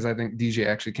say that, because I think DJ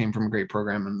actually came from a great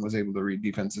program and was able to read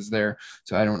defenses there.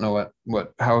 So I don't know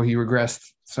how he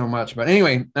regressed so much, but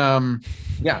anyway,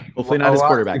 yeah. Hopefully not his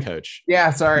quarterback coach.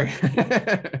 Yeah, sorry.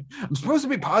 I'm supposed to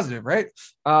be positive, right?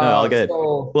 No, all good.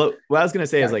 So, well, what I was gonna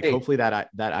say is like, hopefully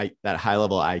that high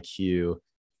level IQ,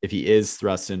 if he is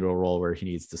thrust into a role where he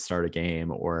needs to start a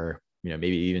game, or maybe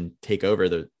even take over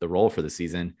the role for the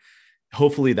season,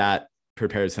 hopefully that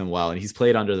prepares him well. And he's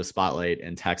played under the spotlight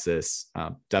in Texas.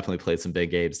 Definitely played some big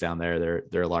games down there.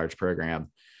 They're a large program.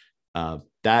 I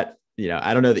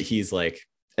don't know that he's like,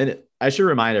 and I should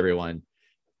remind everyone's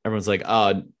like,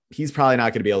 oh, he's probably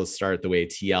not going to be able to start the way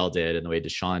TL did and the way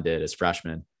Deshaun did as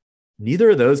freshmen.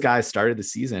 Neither of those guys started the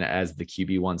season as the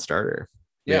QB1 starter.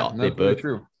 They both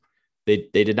true. They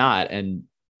did not. And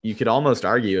you could almost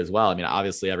argue as well. I mean,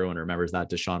 obviously everyone remembers that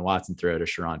Deshaun Watson throw to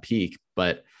Sharon Peak,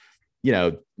 but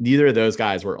neither of those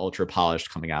guys were ultra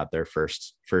polished coming out their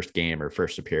first game or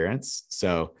first appearance.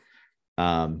 So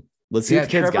let's see what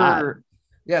the kids got.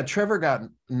 Yeah, Trevor got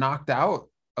knocked out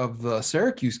of the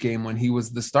Syracuse game when he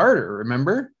was the starter,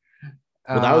 remember?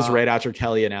 Well, that was right after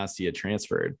Kelly announced he had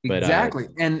transferred. But, exactly.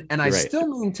 And I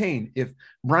still maintain, if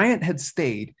Bryant had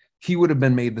stayed, he would have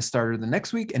been made the starter the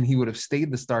next week, and he would have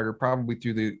stayed the starter probably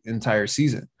through the entire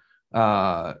season.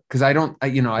 Because I don't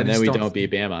beat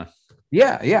Bama.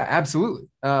 Yeah, absolutely.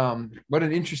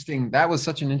 That was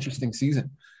such an interesting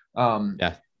season.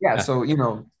 Yeah.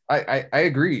 So, I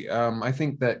agree. I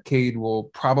think that Cade will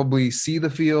probably see the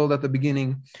field at the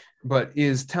beginning, but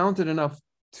is talented enough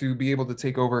to be able to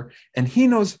take over. And he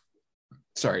knows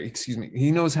how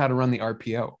to run the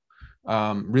RPO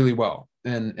really well.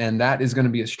 And that is going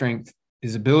to be a strength,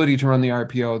 his ability to run the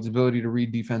RPO, his ability to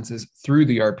read defenses through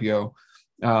the RPO.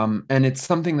 And it's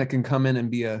something that can come in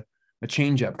and be a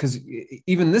change up, because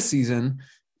even this season,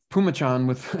 Pumachan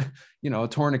with a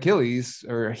torn Achilles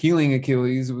or healing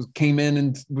Achilles came in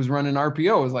and was running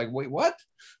RPO. It was like, wait, what?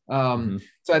 So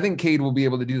I think Cade will be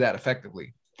able to do that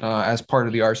effectively as part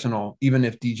of the arsenal, even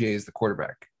if DJ is the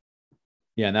quarterback.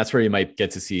 Yeah, and that's where you might get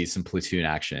to see some platoon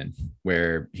action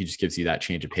where he just gives you that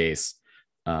change of pace.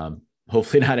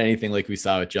 Hopefully not anything like we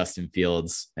saw with Justin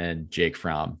Fields and Jake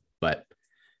Fromm, but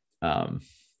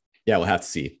we'll have to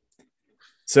see.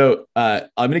 So I'm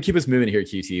going to keep us moving here,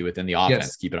 QT, within the offense.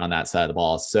 Yes. Keep it on that side of the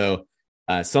ball. So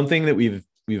something that we've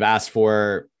asked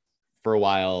for a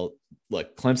while.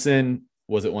 Look, Clemson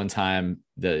was at one time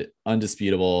the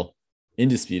undisputed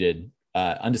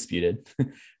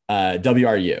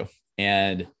WRU.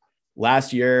 And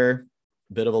last year,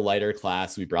 a bit of a lighter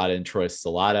class. We brought in Troy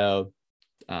Stellato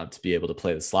to be able to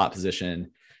play the slot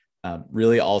position.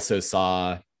 Really also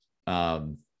saw a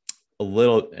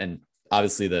little, and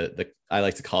obviously I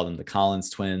like to call them the Collins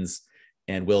twins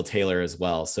and Will Taylor as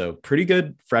well. So pretty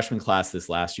good freshman class this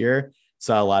last year.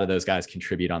 Saw a lot of those guys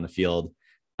contribute on the field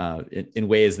in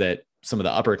ways that some of the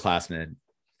upperclassmen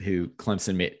who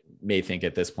Clemson may think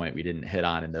at this point we didn't hit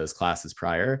on in those classes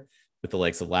prior, with the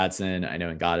likes of Ladson. I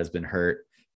know Ngata has been hurt.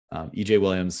 EJ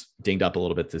Williams dinged up a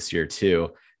little bit this year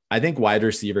too. I think wide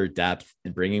receiver depth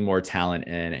and bringing more talent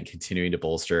in and continuing to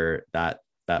bolster that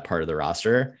part of the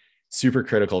roster, super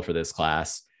critical for this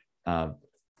class.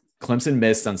 Clemson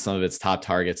missed on some of its top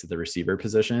targets at the receiver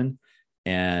position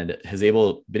and has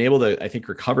been able to, I think,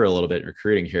 recover a little bit in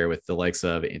recruiting here with the likes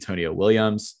of Antonio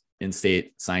Williams,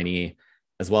 in-state signee,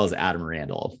 as well as Adam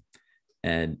Randall.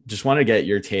 And just want to get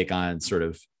your take on sort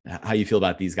of how you feel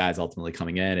about these guys ultimately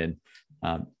coming in, and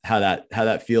how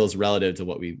that feels relative to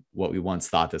what we once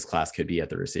thought this class could be at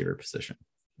the receiver position.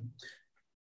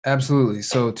 Absolutely.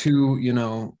 So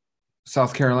two,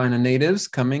 South Carolina natives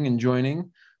coming and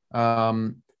joining.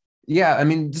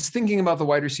 Just thinking about the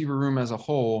wide receiver room as a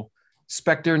whole,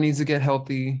 Spector needs to get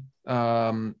healthy.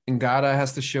 Ngata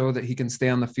has to show that he can stay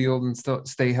on the field and still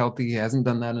stay healthy. He hasn't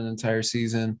done that an entire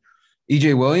season.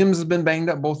 EJ Williams has been banged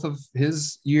up both of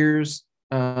his years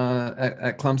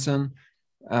at Clemson.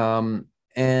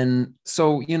 And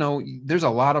so, there's a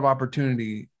lot of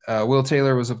opportunity. Will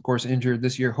Taylor was, of course, injured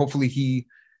this year. Hopefully he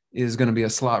is going to be a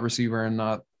slot receiver and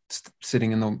not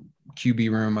sitting in the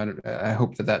QB room. I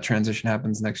hope that transition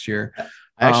happens next year.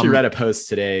 I actually read a post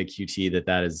today, QT,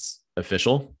 that is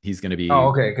official. He's going to be Oh,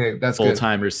 okay. That's good.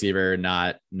 full-time receiver,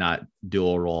 not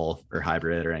dual role or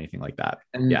hybrid or anything like that.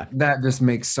 And Yeah. that just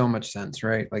makes so much sense,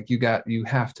 right? Like you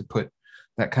have to put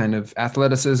that kind of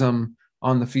athleticism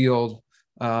on the field.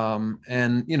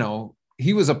 And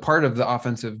he was a part of the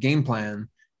offensive game plan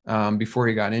before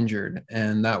he got injured.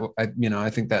 And I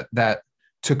think that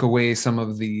took away some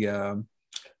of the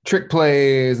trick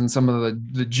plays and some of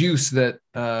the juice that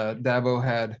Dabo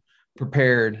had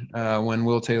prepared when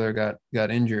Will Taylor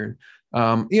got injured.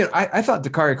 I thought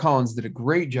Dakari Collins did a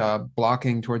great job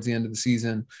blocking towards the end of the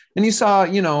season. And you saw,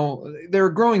 there were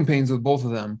growing pains with both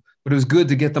of them, but it was good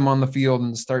to get them on the field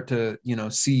and start to,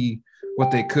 see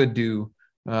what they could do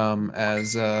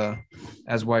as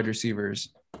wide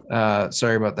receivers.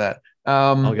 Sorry about that.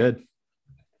 All good.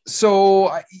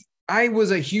 So I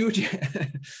was a huge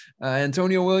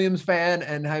Antonio Williams fan,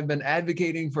 and have been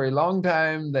advocating for a long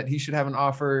time that he should have an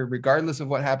offer, regardless of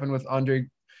what happened with Andre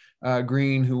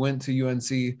Green, who went to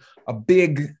UNC. A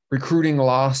big recruiting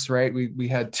loss, right? We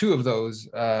had two of those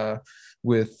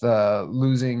with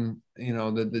losing,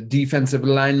 the defensive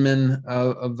lineman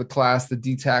of the class, the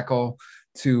D tackle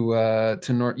to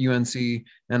UNC,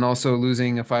 and also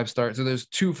losing a 5-star. So there's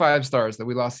 2 5-stars that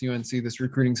we lost to UNC this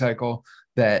recruiting cycle.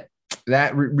 That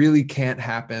really can't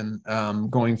happen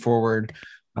going forward.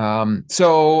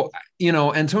 So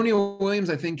Antonio Williams,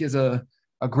 I think, is a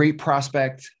great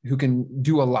prospect who can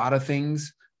do a lot of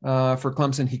things for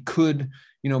Clemson. He could,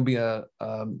 be a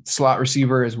slot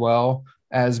receiver as well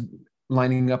as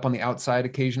lining up on the outside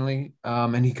occasionally.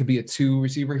 And he could be a 2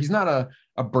 receiver. He's not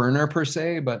a burner per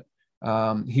se, but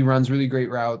he runs really great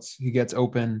routes. He gets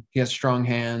open. He has strong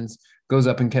hands, goes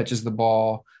up and catches the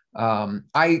ball.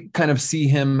 I kind of see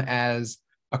him as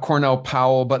a Cornell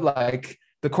Powell, but like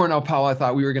the Cornell Powell I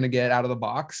thought we were going to get out of the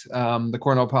box. The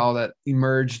Cornell Powell that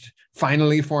emerged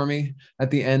finally for me at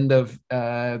the end of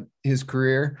his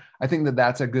career. I think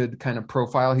that's a good kind of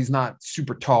profile. He's not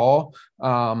super tall,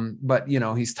 but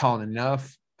he's tall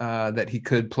enough that he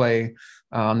could play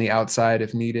on the outside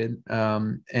if needed,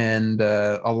 and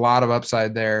a lot of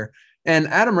upside there. And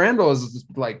Adam Randall is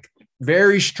like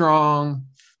very strong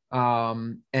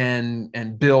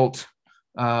and built.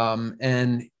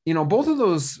 And both of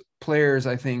those players,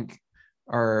 I think,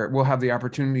 will have the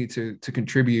opportunity to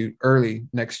contribute early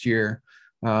next year.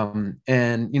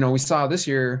 And we saw this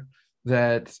year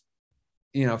that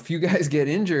a few guys get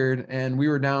injured, and we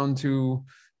were down to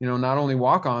not only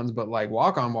walk-ons but like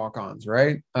walk-ons,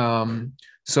 right?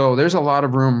 So there's a lot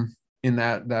of room in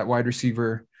that wide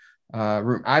receiver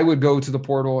room. I would go to the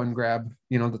portal and grab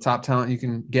the top talent you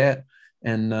can get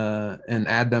and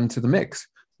add them to the mix.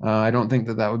 I don't think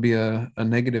that would be a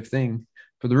negative thing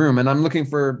for the room. And I'm looking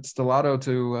for Stellato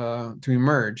to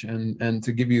emerge and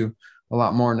to give you a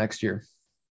lot more next year.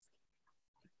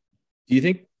 Do you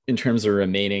think, in terms of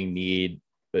remaining need,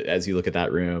 as you look at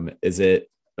that room, is it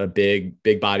a big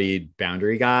bodied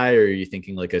boundary guy, or are you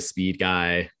thinking like a speed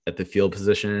guy at the field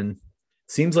position?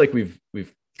 Seems like we've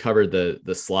covered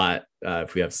the slot.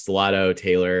 If we have Stellato,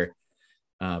 Taylor,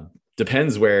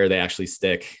 depends where they actually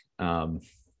stick.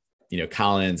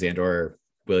 Collins and or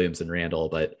Williams and Randall,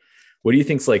 but what do you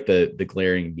think's like the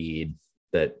glaring need,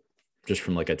 that just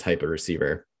from like a type of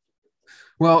receiver?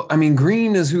 Well, I mean,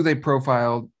 Green is who they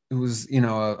profiled. It was,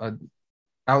 a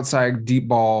outside deep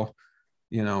ball,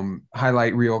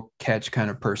 highlight reel catch kind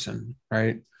of person,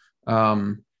 right?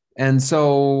 And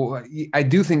so I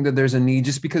do think that there's a need,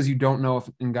 just because you don't know if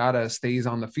Ngata stays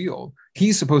on the field.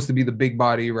 He's supposed to be the big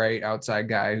body, right, outside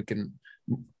guy who can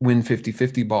win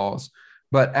 50-50 balls.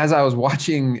 But as I was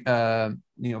watching, 7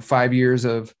 years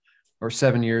of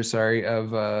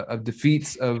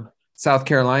defeats of South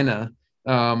Carolina,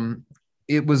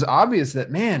 it was obvious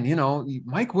that, man,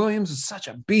 Mike Williams is such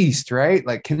a beast, right?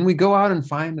 Like, can we go out and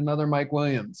find another Mike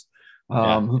Williams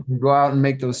who can go out and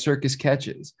make those circus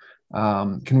catches?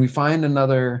 Can we find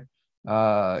another,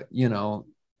 top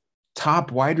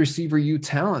wide receiver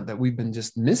talent that we've been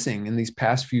just missing in these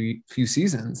past few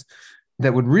seasons,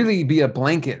 that would really be a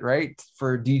blanket, right,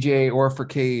 for DJ or for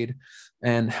Cade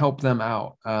and help them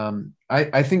out?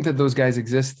 I think that those guys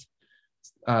exist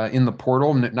in the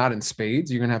portal, not in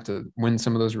spades. You're going to have to win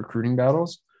some of those recruiting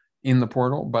battles in the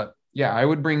portal. But yeah, I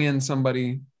would bring in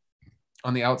somebody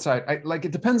on the outside.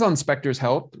 It depends on Spector's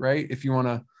health, right? If you want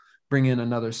to bring in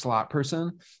another slot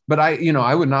person, but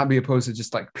I would not be opposed to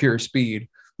just like pure speed.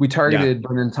 We targeted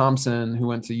Brennan Thompson, who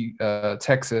went to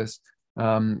Texas,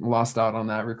 lost out on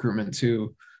that recruitment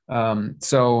too.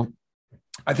 So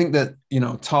I think that,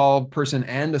 tall person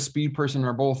and a speed person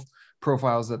are both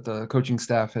profiles that the coaching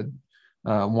staff had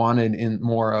wanted in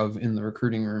the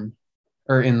recruiting room,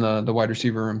 or in the wide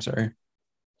receiver room. Sorry.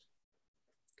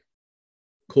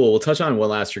 Cool. We'll touch on one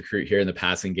last recruit here in the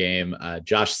passing game.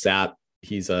 Josh Sapp.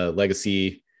 He's a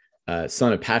legacy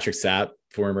son of Patrick Sapp,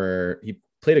 he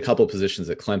played a couple positions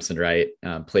at Clemson, right?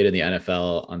 Played in the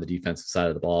NFL on the defensive side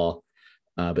of the ball.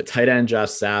 But tight end Josh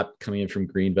Sapp coming in from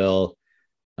Greenville.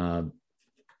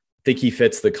 Think he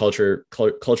fits the culture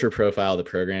profile of the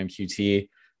program, QT.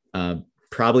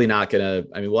 Probably not going to,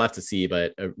 I mean, we'll have to see,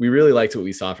 but we really liked what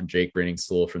we saw from Jake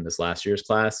Briningstool from this last year's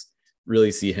class.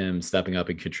 Really see him stepping up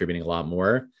and contributing a lot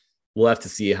more. We'll have to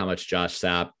see how much Josh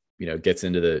Sapp, gets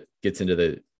into the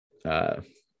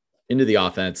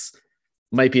offense.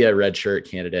 Might be a red shirt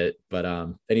candidate,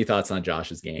 but any thoughts on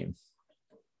Josh's game?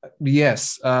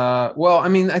 Yes. Well, I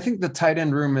mean, I think the tight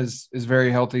end room is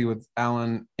very healthy with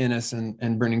Allen Innes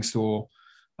and Briningstool.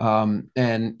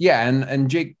 And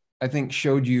Jake, I think,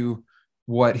 showed you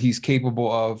what he's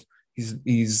capable of.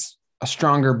 He's a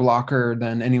stronger blocker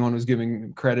than anyone was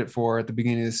giving credit for at the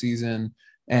beginning of the season,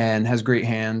 and has great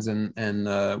hands and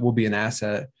will be an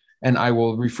asset. And I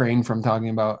will refrain from talking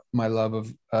about my love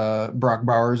of Brock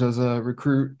Bowers as a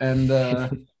recruit. And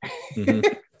mm-hmm.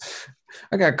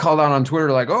 I got called out on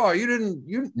Twitter like, "Oh,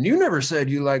 you never said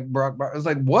you like Brock Bowers." I was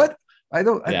like, "What? I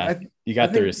don't." Yeah, you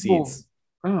got the receipts.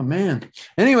 Oh man.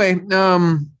 Anyway,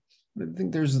 I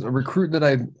think there's a recruit that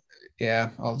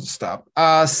I'll just stop.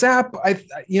 Sapp,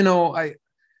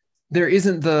 there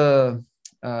isn't the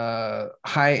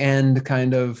high end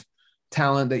kind of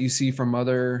talent that you see from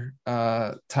other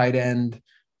tight end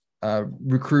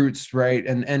recruits, right?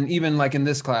 And even like in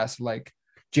this class, like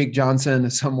Jake Johnson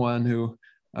is someone who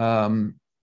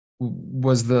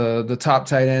was the top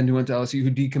tight end who went to LSU,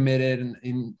 who decommitted,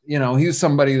 and he was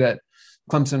somebody that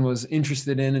Clemson was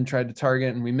interested in and tried to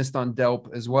target, and we missed on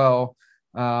Delp as well.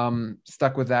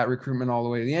 Stuck with that recruitment all the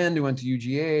way to the end. Who went to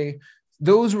UGA.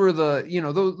 Those were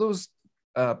those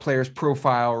players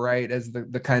profile, right, as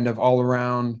the kind of all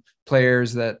around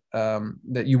players that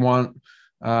you want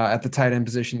at the tight end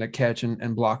position that catch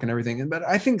and block and everything. But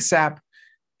I think Sapp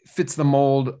fits the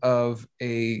mold of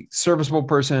a serviceable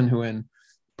person who in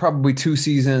probably 2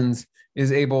 seasons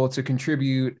is able to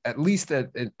contribute at least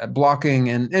at blocking,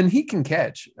 and he can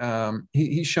catch.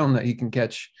 He's shown that he can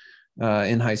catch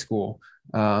in high school.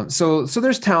 So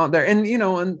there's talent there, and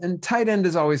and tight end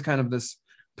is always kind of this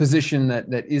position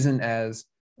that isn't as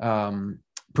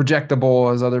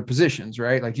projectable as other positions,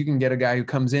 right? Like you can get a guy who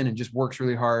comes in and just works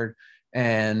really hard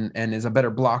and is a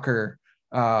better blocker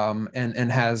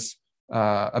and has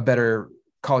a better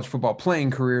college football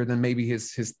playing career than maybe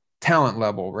his talent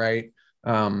level, right?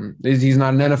 He's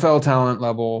not an NFL talent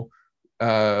level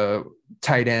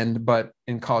tight end, but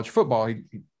in college football, he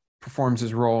performs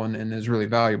his role and is really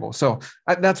valuable. So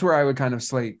that's where I would kind of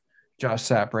slate Josh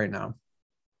Sapp right now.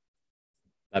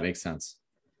 That makes sense.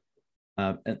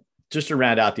 And just to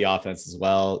round out the offense as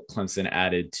well, Clemson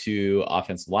added 2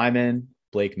 offensive linemen,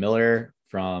 Blake Miller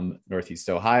from Northeast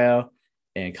Ohio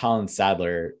and Colin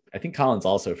Sadler. I think Colin's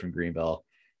also from Greenville.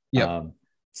 Yeah.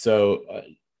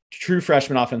 True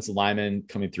freshman offensive lineman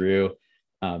coming through.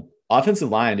 Offensive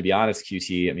line, to be honest,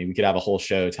 QT, I mean, we could have a whole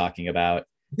show talking about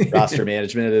roster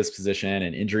management of this position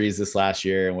and injuries this last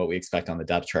year and what we expect on the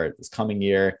depth chart this coming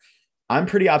year. I'm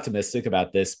pretty optimistic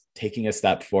about this taking a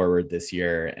step forward this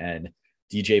year and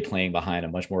DJ playing behind a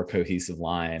much more cohesive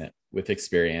line with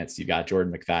experience. You've got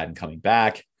Jordan McFadden coming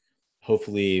back.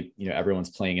 Hopefully, everyone's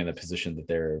playing in the position that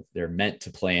they're meant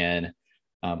to play in.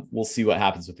 We'll see what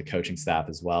happens with the coaching staff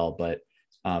as well. But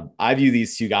I view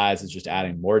these 2 guys as just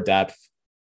adding more depth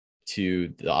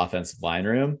to the offensive line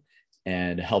room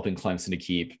and helping Clemson to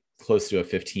keep close to a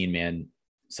 15-man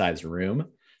sized room.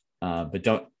 But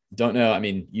don't know. I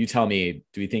mean, you tell me,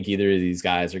 do we think either of these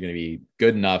guys are going to be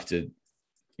good enough to,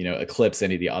 eclipse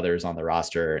any of the others on the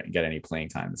roster and get any playing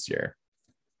time this year?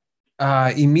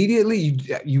 Immediately,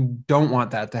 you don't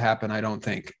want that to happen, I don't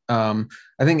think. I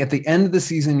think at the end of the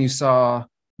season, you saw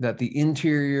that the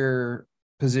interior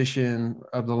position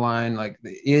of the line, like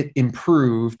it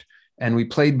improved, and we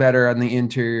played better on the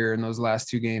interior in those last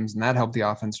 2 games, and that helped the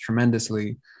offense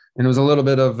tremendously. And it was a little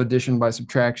bit of addition by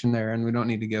subtraction there, and we don't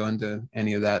need to go into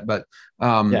any of that. But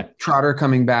Trotter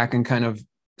coming back and kind of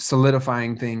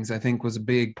solidifying things, I think, was a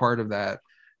big part of that.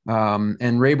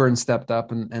 And Rayburn stepped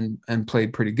up and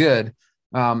played pretty good.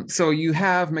 So you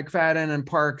have McFadden and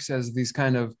Parks as these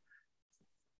kind of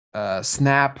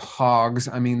snap hogs.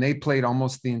 I mean, they played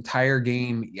almost the entire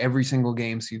game, every single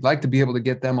game. So you'd like to be able to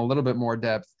get them a little bit more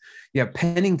depth. You have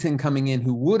Pennington coming in,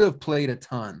 who would have played a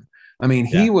ton. I mean,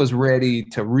 he was ready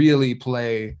to really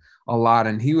play a lot,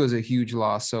 and he was a huge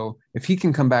loss. So if he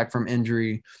can come back from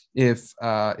injury, if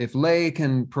Lay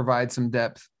can provide some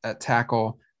depth at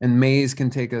tackle, and Mays can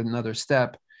take another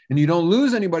step, and you don't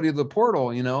lose anybody to the portal,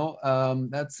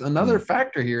 that's another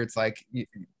factor here. It's like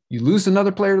you lose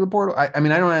another player to the portal. I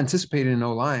mean, I don't anticipate it in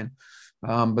O-line,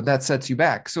 but that sets you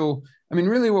back. So, I mean,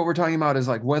 really what we're talking about is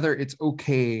like whether it's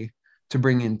okay to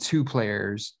bring in 2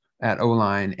 players at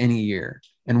O-line any year,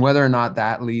 and whether or not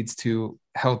that leads to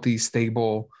healthy,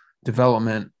 stable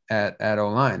development at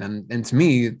O-line. And to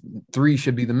me, 3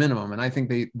 should be the minimum. And I think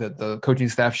that the coaching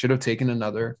staff should have taken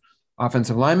another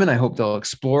offensive lineman. I hope they'll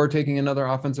explore taking another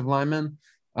offensive lineman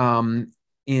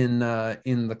in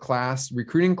the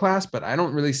recruiting class, but I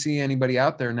don't really see anybody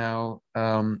out there now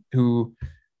who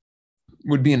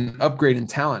would be an upgrade in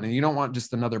talent, and you don't want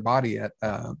just another body at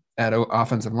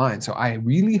offensive line. So I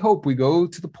really hope we go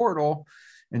to the portal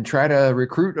and try to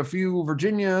recruit a few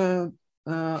Virginia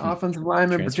offensive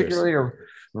linemen, Transfers. particularly a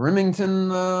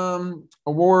Remington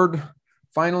Award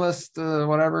finalist,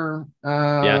 whatever.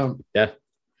 Yeah.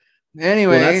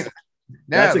 Anyway,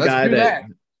 that's a let's guy do that.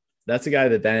 that's a guy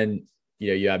that then,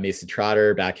 you have Mason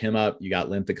Trotter, back him up. You got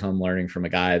Linthicum learning from a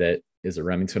guy that is a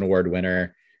Remington Award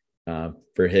winner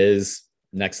for his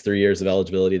next 3 years of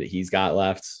eligibility that he's got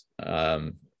left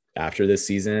after this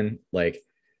season. Like,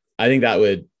 I think that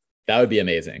would be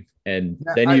amazing. And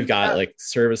then you've got like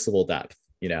serviceable depth,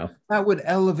 that would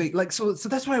elevate. Like, so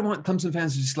that's why I want Clemson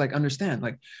fans to just like understand,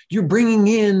 like, you're bringing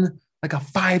in like a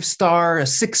 5-star, a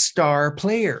 6-star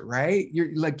player, right?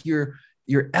 You're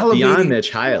elevating beyond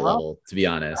Mitch Hyatt level, to be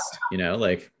honest,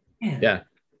 yeah.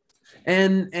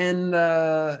 And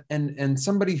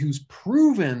somebody who's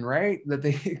proven, right, that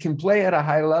they can play at a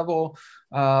high level,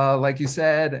 like you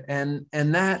said, and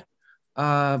that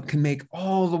can make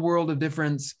all the world of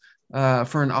difference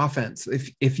for an offense.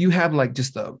 If you have like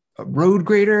just a road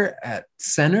grader at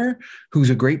center who's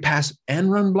a great pass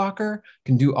and run blocker,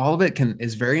 can do all of it,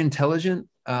 is very intelligent.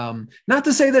 Not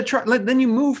to say that then you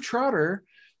move Trotter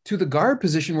to the guard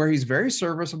position where he's very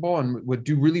serviceable and would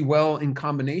do really well in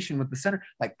combination with the center.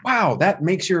 Like, wow, that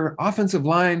makes your offensive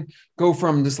line go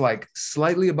from this like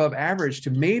slightly above average to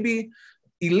maybe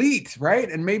elite, right?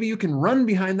 And maybe you can run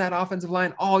behind that offensive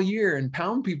line all year and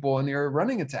pound people in your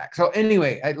running attack. So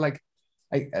anyway,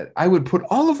 I would put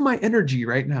all of my energy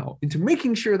right now into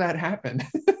making sure that happened.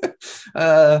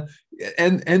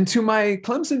 And to my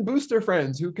Clemson booster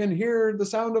friends who can hear the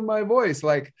sound of my voice,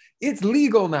 like, it's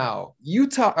legal now.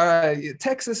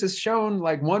 Texas has shown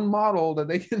like one model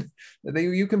that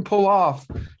you can pull off,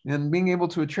 and being able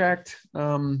to attract,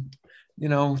 through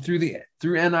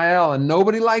NIL, and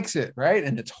nobody likes it, right?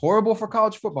 And it's horrible for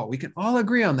college football. We can all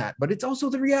agree on that, but it's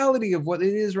also the reality of what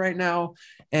it is right now.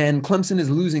 And Clemson is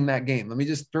losing that game. Let me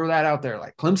just throw that out there.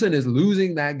 Like, Clemson is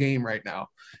losing that game right now,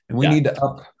 and we need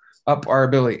to up our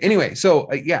ability. Anyway, so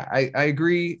I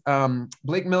agree.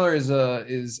 Blake Miller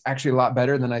is actually a lot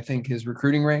better than I think his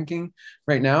recruiting ranking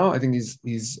right now. I think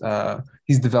he's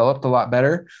developed a lot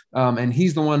better, and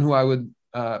he's the one who I would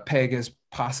peg as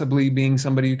possibly being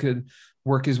somebody who could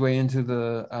work his way into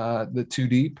the 2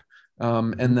 deep.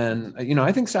 And then,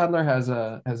 I think Sadler has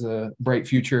a bright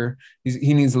future.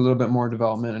 He needs a little bit more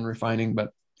development and refining,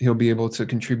 but he'll be able to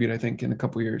contribute, I think, in a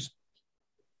couple of years.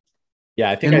 Yeah,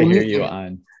 I think I hear you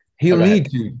on. He'll need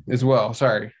to as well.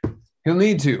 Sorry. He'll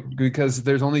need to, because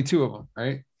there's only 2 of them,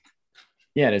 right?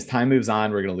 Yeah, and as time moves on,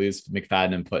 we're going to lose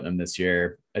McFadden and Putnam this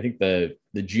year. I think the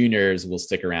juniors will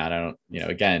stick around. I don't,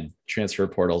 again, transfer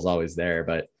portal is always there,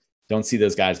 but don't see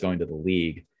those guys going to the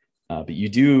league. But you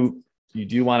do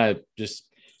want to just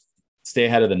stay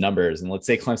ahead of the numbers. And let's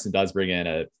say Clemson does bring in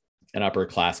an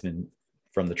upperclassman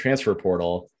from the transfer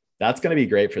portal. That's going to be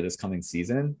great for this coming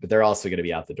season, but they're also going to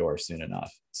be out the door soon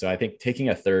enough. So I think taking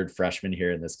a 3rd freshman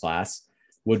here in this class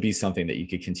would be something that you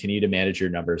could continue to manage your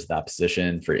numbers at that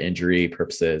position for injury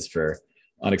purposes, for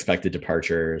unexpected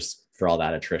departures, for all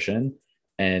that attrition.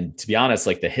 And to be honest,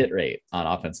 like, the hit rate on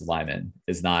offensive linemen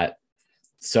is not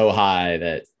so high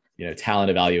that, talent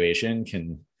evaluation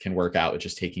can work out with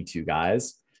just taking 2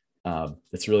 guys.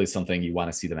 It's really something you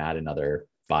want to see them add another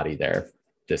body there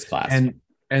this class.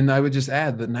 And I would just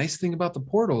add, the nice thing about the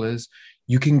portal is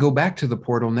you can go back to the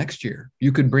portal next year.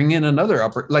 You could bring in another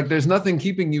there's nothing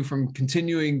keeping you from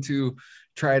continuing to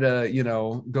try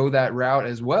to, go that route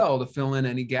as well, to fill in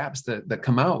any gaps that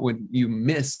come out when you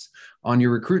miss on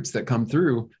your recruits that come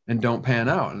through and don't pan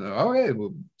out. And okay,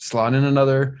 we'll slot in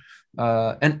another.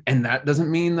 And that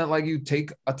doesn't mean that like you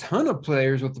take a ton of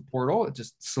players with the portal, it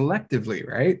just selectively,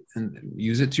 right? And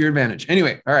use it to your advantage.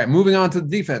 Anyway, all right, moving on to the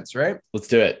defense, right? Let's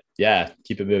do it. Yeah,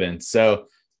 keep it moving. So,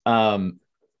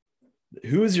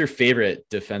 who is your favorite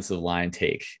defensive line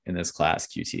take in this class,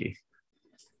 QT?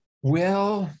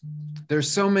 Well,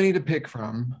 there's so many to pick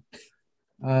from.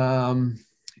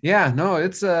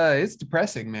 It's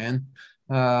depressing, man.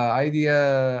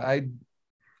 I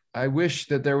wish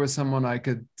that there was someone I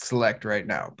could select right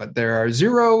now, but there are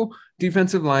zero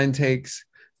defensive line takes,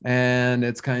 and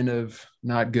it's kind of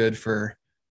not good for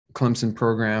Clemson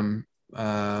program,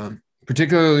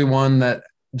 particularly one that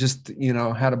just,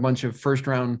 had a bunch of first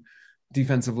round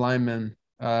defensive linemen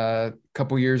a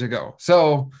couple years ago.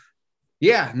 So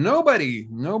yeah, nobody.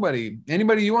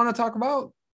 Anybody you want to talk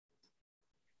about?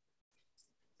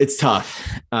 It's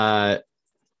tough.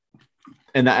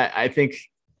 And I think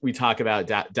we talk about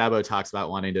Dabo talks about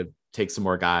wanting to take some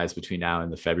more guys between now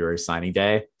and the February signing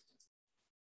day.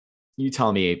 You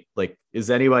tell me, like, is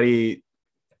anybody,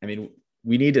 I mean,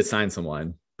 we need to sign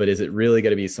someone, but is it really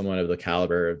going to be someone of the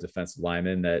caliber of defensive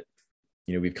lineman that,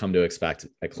 we've come to expect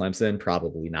at Clemson?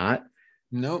 Probably not.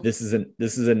 No. This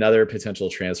is another potential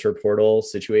transfer portal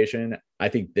situation. I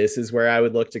think this is where I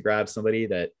would look to grab somebody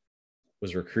that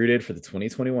was recruited for the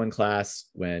 2021 class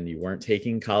when you weren't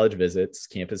taking college visits,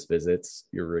 campus visits.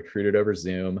 You were recruited over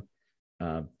Zoom.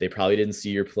 They probably didn't see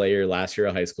your player last year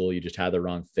of high school. You just had the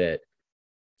wrong fit.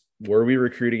 Were we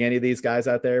recruiting any of these guys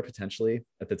out there potentially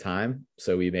at the time?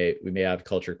 So we may have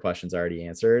culture questions already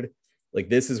answered. Like,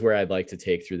 this is where I'd like to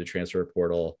take through the transfer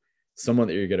portal someone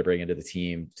that you're going to bring into the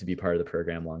team to be part of the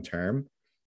program long term.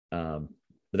 But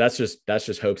that's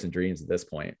just hopes and dreams at this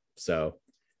point. So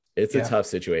it's a tough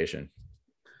situation.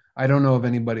 I don't know of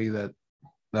anybody that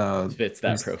fits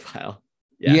that profile.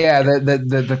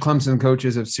 That the Clemson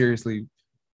coaches have seriously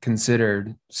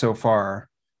considered so far.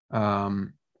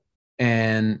 And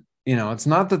it's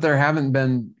not that there haven't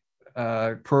been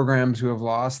programs who have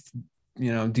lost,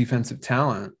 defensive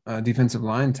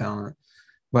line talent.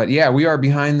 But yeah, we are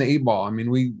behind the 8 ball. I mean,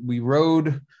 we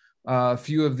rode a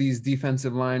few of these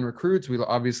defensive line recruits. We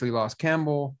obviously lost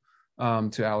Campbell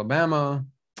to Alabama,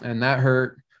 and that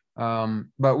hurt.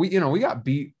 But we got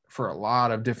beat for a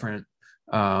lot of different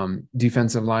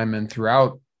defensive linemen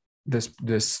throughout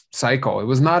this cycle. It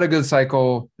was not a good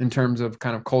cycle in terms of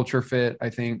kind of culture fit, I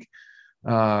think,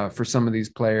 for some of these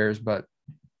players. But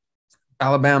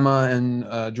Alabama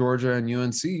and Georgia and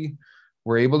UNC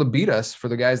were able to beat us for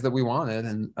the guys that we wanted.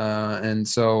 And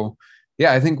so,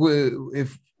 yeah, I think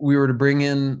if we were to bring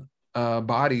in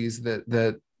bodies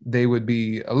that they would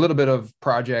be a little bit of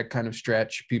project kind of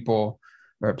stretch people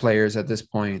or players at this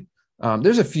point.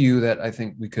 There's a few that I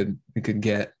think we could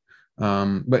get.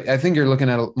 But I think you're looking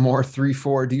at a more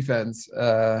 3-4 defense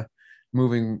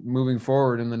moving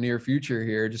forward in the near future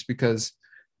here, just because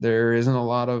there isn't a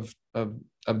lot of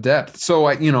depth. So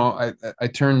I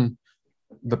turn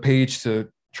the page to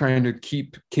trying to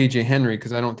keep KJ Henry,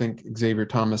 because I don't think Xavier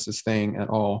Thomas is staying at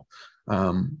all.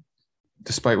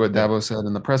 Despite what Dabo said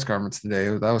in the press conference today,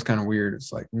 that was kind of weird.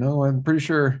 It's like, no, I'm pretty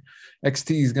sure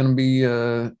XT is going to be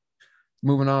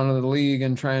moving on to the league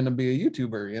and trying to be a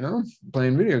YouTuber,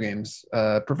 playing video games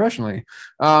professionally.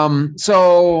 And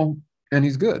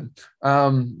he's good,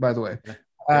 by the way.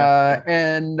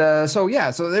 So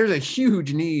there's a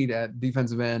huge need at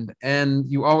defensive end, and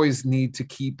you always need to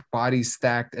keep bodies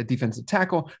stacked at defensive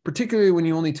tackle, particularly when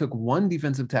you only took 1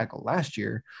 defensive tackle last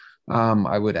year,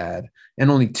 I would add,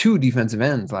 and only 2 defensive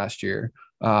ends last year,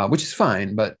 which is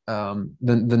fine. But the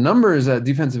numbers at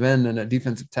defensive end and at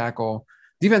defensive tackle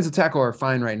are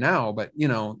fine right now, but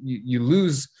you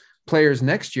lose players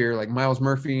next year like Miles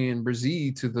Murphy and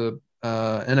Brzee to the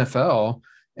NFL,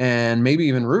 and maybe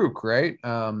even Rook, right?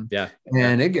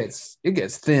 And it gets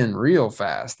thin real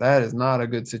fast. That is not a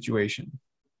good situation.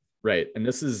 Right. And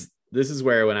this is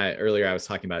where earlier I was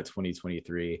talking about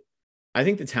 2023. I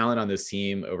think the talent on this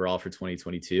team overall for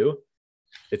 2022,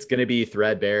 it's going to be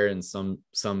threadbare in some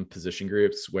position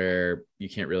groups where you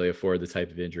can't really afford the type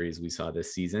of injuries we saw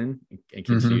this season and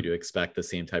continue to expect the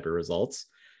same type of results.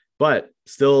 But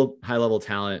still high level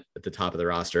talent at the top of the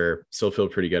roster. Still feel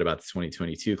pretty good about the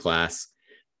 2022 class.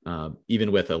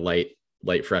 Even with a light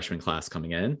freshman class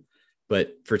coming in.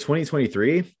 But for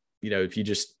 2023,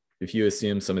 if you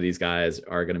assume some of these guys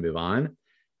are going to move on,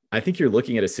 I think you're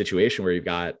looking at a situation where you've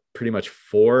got pretty much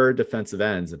 4 defensive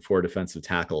ends and 4 defensive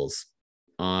tackles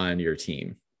on your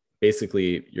team.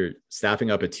 Basically, you're staffing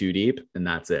up at 2 deep, and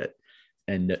that's it.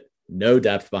 And no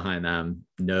depth behind them.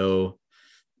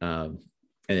 And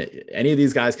any of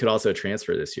these guys could also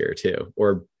transfer this year too,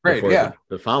 or before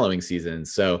the following season.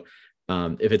 So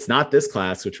if it's not this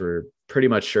class, which we're pretty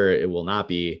much sure it will not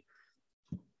be,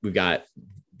 we've got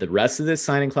the rest of this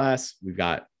signing class. We've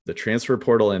got the transfer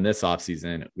portal in this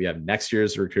offseason. We have next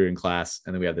year's recruiting class,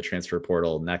 and then we have the transfer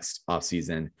portal next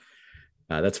offseason.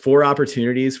 That's 4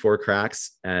 opportunities, 4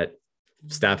 cracks at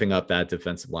staffing up that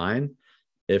defensive line.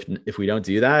 If we don't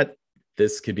do that,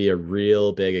 this could be a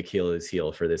real big Achilles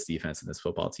heel for this defense and this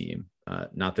football team.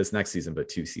 Not this next season, but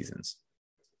 2 seasons.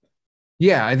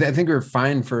 Yeah, I think we're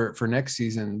fine for next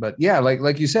season. But yeah,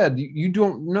 like you said, you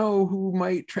don't know who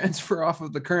might transfer off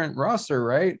of the current roster,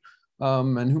 right?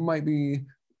 And who might be,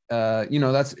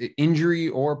 that's injury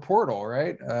or portal,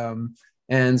 right?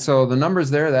 And so the numbers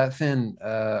there that thin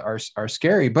are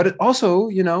scary. But it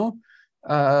also,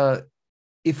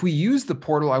 if we use the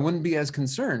portal, I wouldn't be as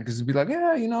concerned because it'd be like,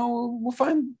 yeah, we'll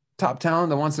find top talent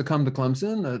that wants to come to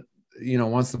Clemson, that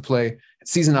wants to play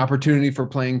season opportunity for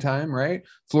playing time, right?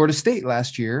 Florida State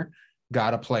last year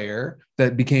got a player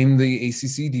that became the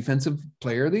ACC Defensive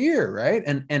Player of the Year, right?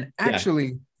 And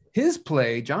actually his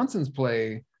play, Johnson's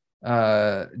play,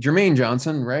 Jermaine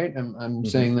Johnson, right? I'm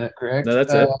saying that correct? No,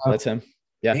 that's it. That's him.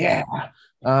 Yeah. Yeah.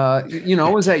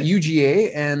 Was at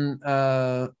UGA and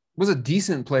was a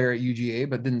decent player at UGA,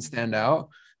 but didn't stand out.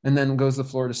 And then goes to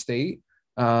Florida State.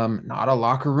 Not a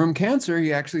locker room cancer.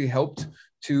 He actually helped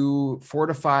to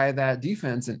fortify that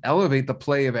defense and elevate the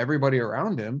play of everybody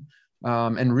around him,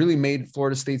 and really made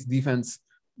Florida State's defense,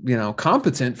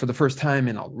 competent for the first time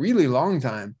in a really long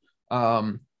time.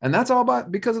 And that's all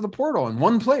because of the portal and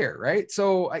one player, right?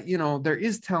 So, there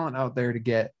is talent out there to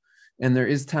get, and there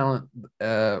is talent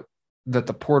that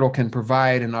the portal can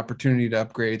provide an opportunity to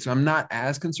upgrade. So I'm not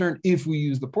as concerned if we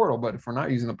use the portal, but if we're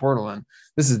not using the portal, then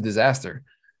this is a disaster.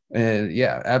 And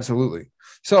yeah, absolutely.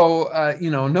 So,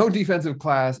 no defensive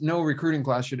class, no recruiting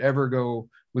class should ever go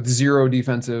with 0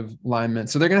 defensive linemen.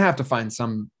 So they're going to have to find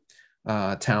some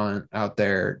talent out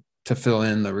there to fill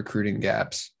in the recruiting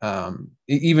gaps.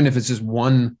 Even if it's just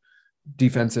one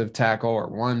defensive tackle or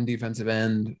one defensive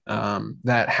end,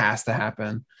 that has to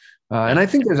happen. And I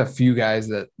think there's a few guys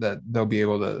that they'll be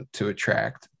able to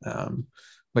attract.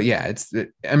 But yeah,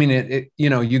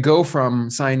 you go from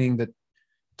signing the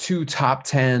 2 top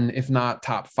 10, if not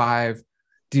top 5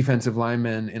 defensive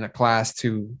linemen in a class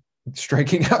to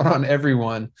striking out on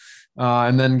everyone,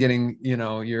 and then getting,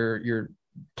 your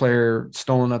player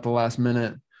stolen at the last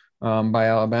minute by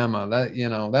Alabama.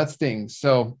 That stings.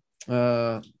 So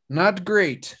not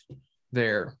great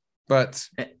there, but.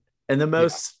 And the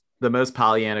most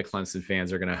Pollyanna Clemson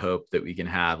fans are going to hope that we can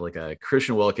have like a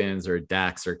Christian Wilkins or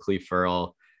Dax or Cleve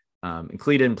Furl. And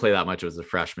Cleve didn't play that much as a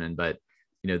freshman, but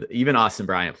even Austin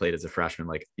Bryant played as a freshman.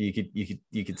 Like you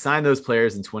could sign those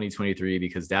players in 2023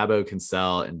 because Dabo can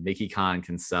sell and Mickey Khan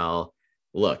can sell.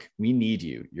 Look, we need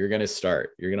you. You're going to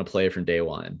start. You're going to play from day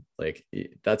one. Like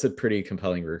that's a pretty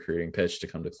compelling recruiting pitch to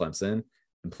come to Clemson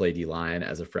and play D-line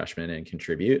as a freshman and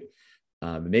contribute.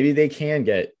 Maybe they can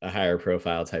get a higher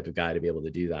profile type of guy to be able to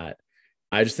do that.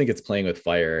 I just think it's playing with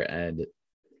fire, and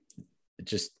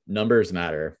just numbers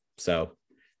matter. So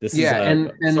this is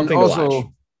and something also, to watch.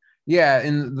 Yeah,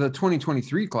 in the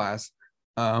 2023 class,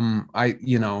 there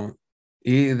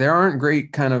aren't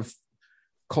great kind of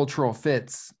cultural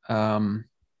fits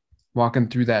walking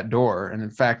through that door. And in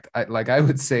fact, I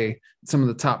would say some of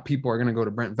the top people are going to go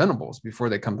to Brent Venables before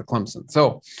they come to Clemson.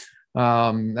 So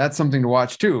that's something to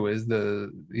watch too, is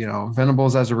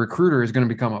Venables as a recruiter is going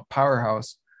to become a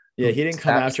powerhouse. Yeah, he didn't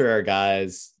come after our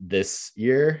guys this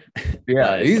year.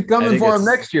 Yeah, he's coming for him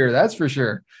next year. That's for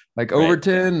sure. Like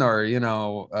Overton or,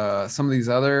 some of these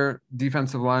other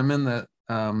defensive linemen that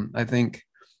I think,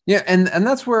 yeah. And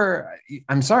that's where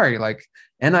I'm sorry, like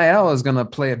NIL is going to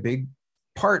play a big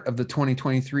part of the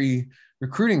 2023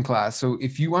 recruiting class. So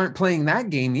if you aren't playing that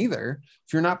game either,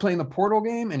 if you're not playing the portal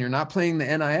game and you're not playing the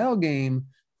NIL game,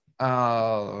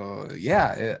 I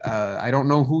don't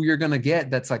know who you're going to get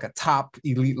that's like a top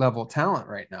elite level talent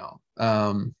right now.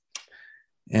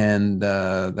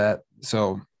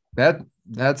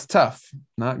 That's tough.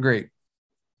 Not great.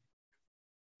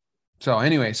 So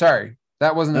anyway, sorry,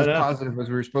 that wasn't as positive as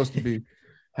we were supposed to be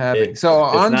having. So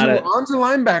on to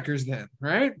linebackers then,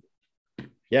 right?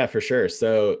 Yeah, for sure.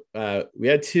 So we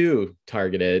had 2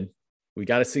 targeted. We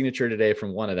got a signature today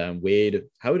from one of them. Wade,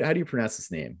 how do you pronounce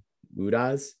his name?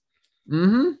 Woodaz?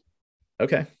 Mm-hmm.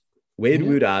 Okay. Wade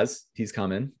Woodaz, he's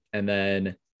coming. And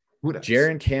then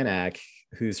Jaron Kanak,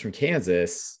 who's from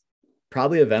Kansas,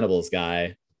 probably a Venables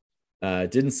guy,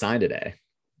 didn't sign today.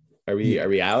 Are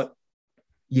we out?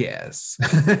 Yes.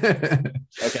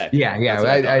 Okay.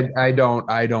 Yeah. I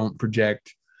don't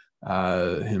project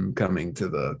him coming to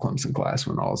the Clemson class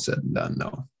when all is said and done.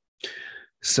 No.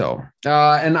 So,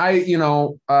 and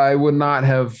I would not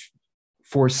have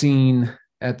foreseen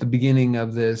at the beginning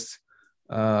of this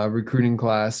recruiting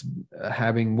class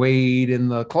having Wade in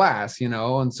the class,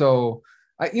 and so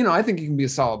I think he can be a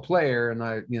solid player, and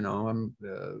I'm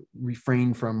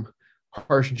refrain from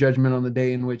harsh judgment on the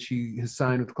day in which he has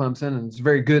signed with Clemson, and it's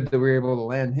very good that we were able to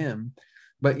land him,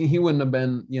 but he wouldn't have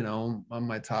been, on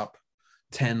my top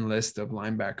 10 list of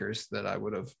linebackers that I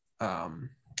would have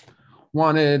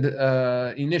wanted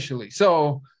initially.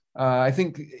 So I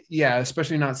think, yeah,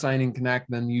 especially not signing Connect,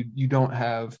 then you don't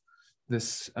have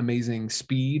this amazing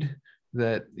speed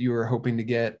that you were hoping to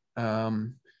get.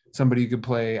 Somebody who could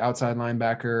play outside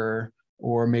linebacker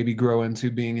or maybe grow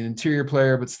into being an interior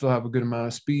player, but still have a good amount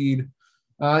of speed.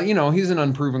 He's an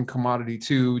unproven commodity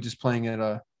too, just playing at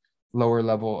a lower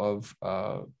level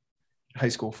of high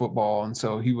school football. And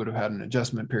so he would have had an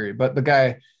adjustment period, but the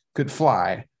guy could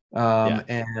fly.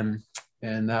 And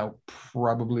that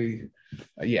probably,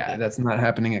 that's not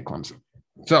happening at Clemson.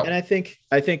 So, and I think,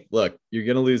 look, you're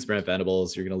going to lose Brent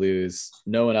Venables. You're going to lose,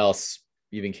 no one else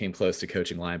even came close to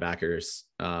coaching linebackers.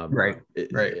 Right.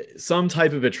 Some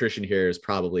type of attrition here is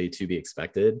probably to be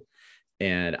expected.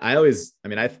 And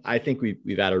I think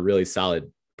we've had a really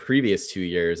solid previous 2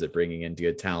 years at bringing in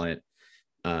good talent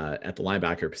at the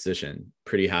linebacker position.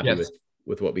 Pretty happy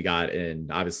with what we got in,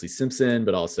 obviously Simpson,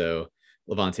 but also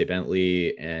Levante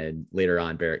Bentley, and later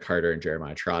on Barrett Carter and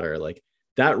Jeremiah Trotter. Like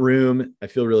that room, I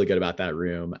feel really good about that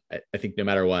room. I think no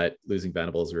matter what, losing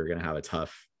Venables, we're going to have a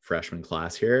tough freshman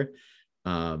class here.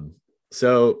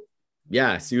 So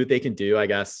yeah, see what they can do, I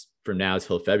guess, from now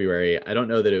till February. I don't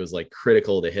know that it was like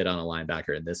critical to hit on a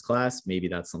linebacker in this class. Maybe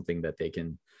that's something that they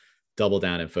can double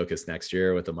down and focus next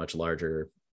year with a much larger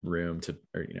room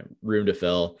to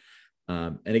fill.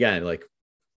 And again, like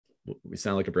we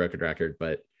sound like a broken record,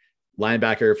 but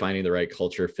linebacker, finding the right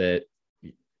culture fit,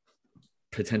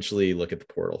 potentially look at the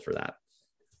portal for that.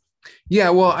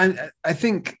 Yeah, well, I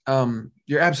think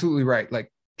you're absolutely right.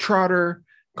 Like Trotter,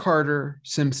 Carter,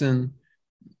 Simpson,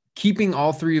 keeping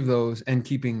all three of those and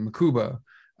keeping Makuba.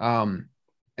 And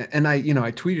I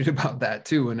tweeted about that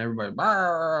too, and everybody,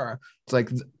 it's like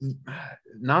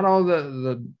not all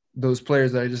those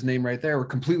players that I just named right there were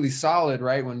completely solid,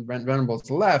 right, when Brent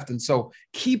Venables left. And so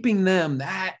keeping them,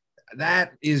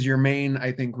 that is your main,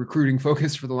 I think, recruiting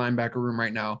focus for the linebacker room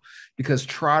right now, because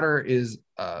Trotter is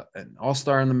an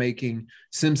all-star in the making.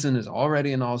 Simpson is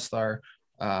already an all-star.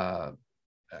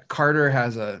 Carter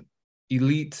has a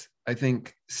elite, I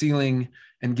think, ceiling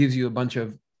and gives you a bunch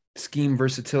of scheme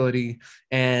versatility.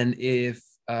 And if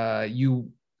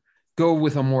you go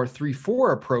with a more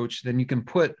 3-4 approach, then you can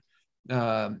put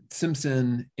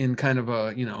Simpson in kind of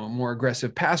a more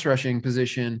aggressive pass rushing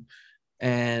position,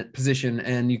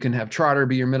 and you can have Trotter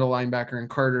be your middle linebacker and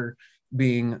Carter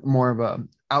being more of a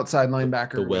outside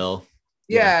linebacker. The will.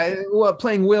 Well,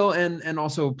 playing will and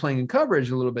also playing in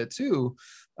coverage a little bit too,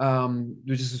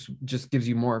 which just gives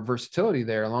you more versatility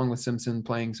there, along with Simpson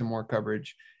playing some more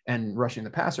coverage and rushing the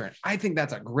passer. And I think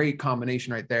that's a great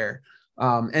combination right there.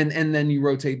 And then you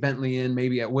rotate Bentley in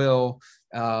maybe at will,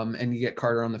 and you get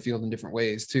Carter on the field in different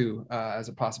ways too, as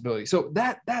a possibility. So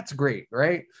that's great,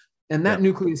 right? And that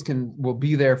nucleus will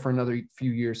be there for another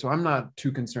few years. So I'm not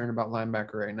too concerned about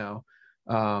linebacker right now.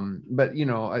 But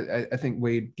I think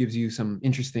Wade gives you some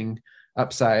interesting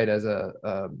upside as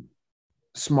a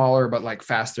smaller but like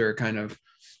faster kind of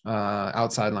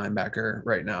outside linebacker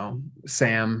right now,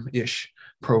 Sam-ish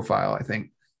profile, I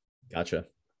think. Gotcha.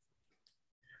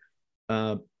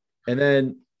 And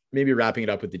then maybe wrapping it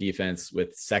up with the defense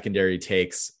with secondary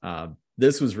takes.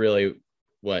 This was really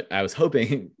what I was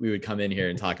hoping we would come in here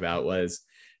and talk about, was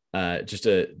just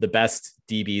the best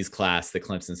DBs class that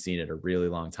Clemson's seen in a really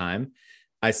long time.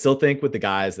 I still think with the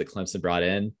guys that Clemson brought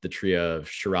in, the trio of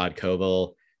Sherrod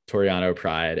Covell, Toriano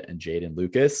Pride, and Jaden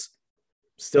Lucas,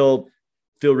 still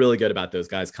feel really good about those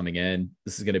guys coming in.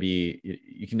 This is going to be,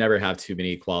 you can never have too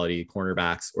many quality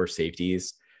cornerbacks or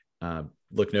safeties.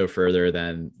 Look no further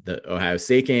than the Ohio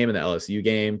State game and the LSU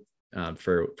game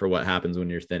for what happens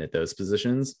when you're thin at those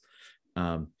positions.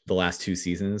 The last 2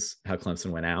 seasons, how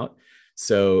Clemson went out.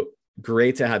 So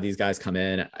great to have these guys come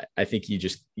in. I think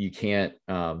you can't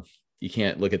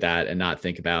look at that and not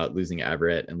think about losing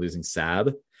Everett and losing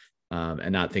Sab,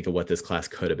 and not think of what this class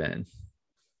could have been.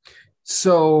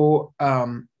 So,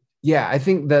 I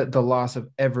think that the loss of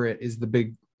Everett is the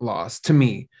big loss to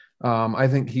me. I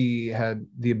think he had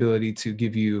the ability to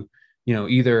give you,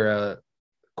 either a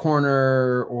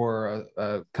corner or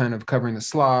a kind of covering the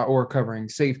slot or covering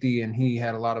safety. And he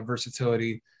had a lot of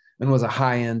versatility and was a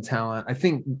high-end talent. I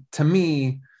think, to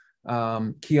me,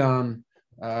 Keon, he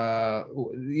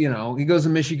goes to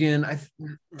Michigan.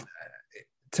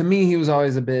 To me, he was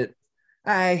always a bit,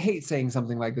 I hate saying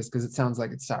something like this because it sounds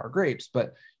like it's sour grapes,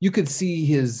 but you could see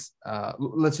his,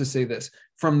 let's just say this,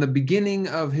 from the beginning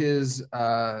of his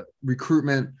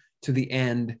recruitment to the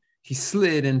end, he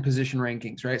slid in position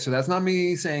rankings, right? So that's not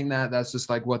me saying that. That's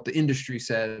just like what the industry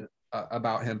said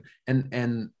about him.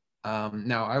 And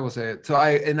now I will say it. So I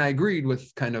agreed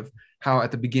with kind of how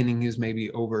at the beginning he was maybe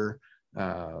over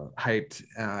hyped,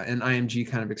 and IMG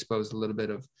kind of exposed a little bit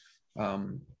of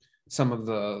some of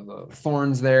the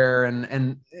thorns there.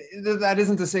 And that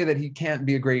isn't to say that he can't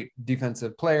be a great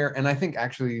defensive player. And I think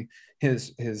actually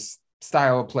his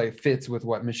style of play fits with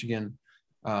what Michigan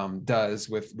does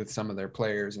with some of their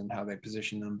players and how they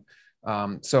position them.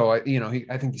 So I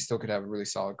think he still could have a really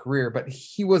solid career, but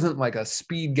he wasn't like a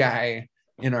speed guy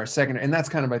in our second. And that's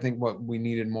kind of, I think, what we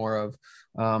needed more of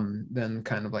than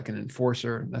kind of like an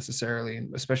enforcer necessarily,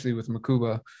 especially with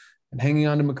Makuba. And hanging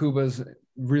on to Makuba is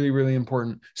really, really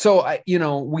important. So,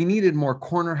 we needed more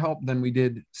corner help than we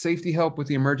did safety help with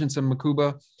the emergence of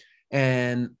Makuba.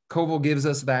 And Koval gives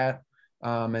us that.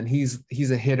 And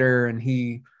he's a hitter, and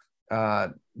he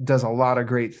does a lot of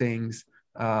great things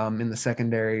in the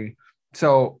secondary.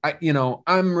 So, I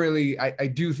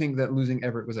do think that losing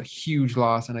Everett was a huge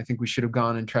loss. And I think we should have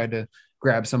gone and tried to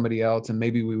grab somebody else. And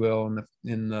maybe we will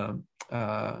in the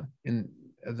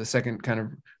second kind of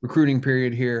recruiting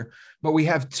period here, but we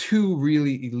have two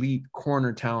really elite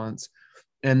corner talents.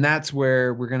 And that's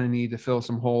where we're going to need to fill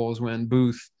some holes when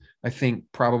Booth, I think,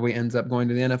 probably ends up going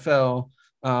to the NFL.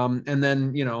 And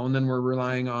then we're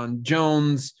relying on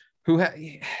Jones, who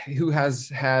has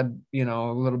had,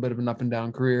 a little bit of an up and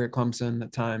down career at Clemson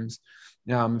at times.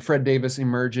 Fred Davis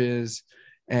emerges,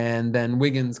 and then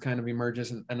Wiggins kind of emerges.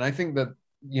 And I think that,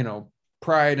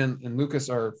 Pride and Lucas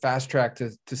are fast tracked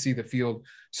to see the field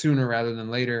sooner rather than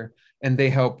later. And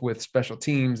they help with special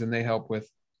teams, and they help with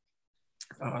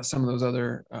some of those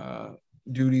other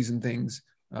duties and things.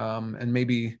 And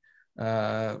maybe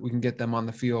we can get them on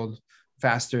the field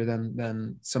faster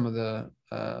than some of the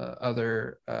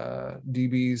other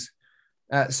DBs.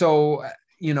 So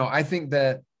I think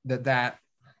that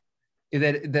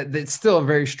it's still a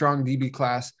very strong DB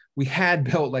class. We had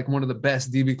built like one of the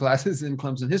best DB classes in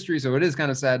Clemson history, so it is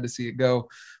kind of sad to see it go.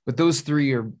 But those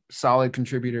three are solid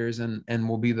contributors and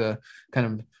will be the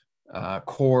kind of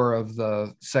core of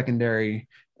the secondary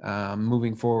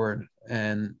moving forward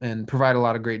and provide a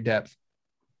lot of great depth.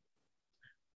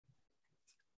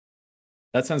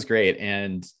 That sounds great.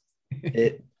 And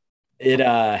it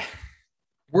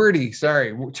wordy,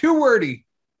 sorry, too wordy.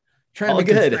 Trying all to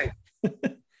good.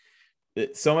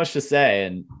 So much to say.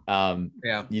 And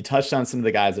you touched on some of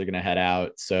the guys that are going to head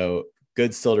out. So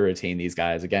good still to retain these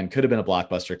guys. Again, could have been a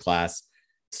blockbuster class.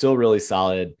 Still really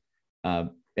solid.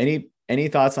 Any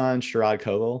thoughts on Sherrod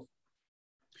Koval?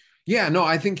 Yeah, no,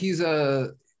 I think he's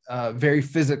a very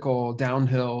physical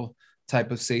downhill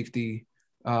type of safety.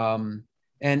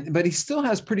 But he still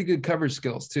has pretty good coverage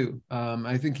skills too.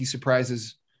 I think he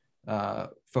surprises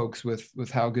folks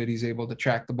with how good he's able to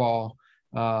track the ball.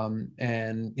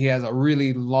 And he has a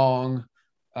really long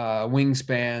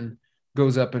wingspan,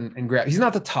 goes up and grab. He's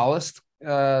not the tallest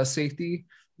safety,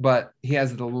 but he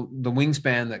has the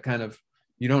wingspan that kind of,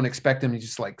 you don't expect him. He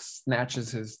just like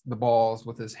snatches the balls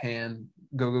with his hand,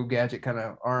 go gadget kind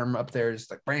of arm up there, just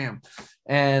like bam.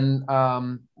 And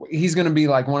he's going to be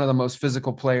like one of the most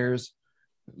physical players,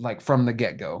 like from the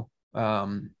get-go.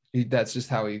 That's just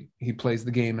how he plays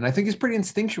the game. And I think he's pretty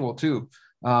instinctual too.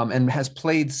 And has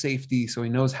played safety, so he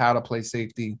knows how to play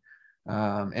safety,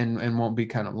 and won't be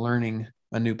kind of learning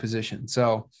a new position.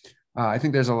 So I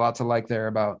think there's a lot to like there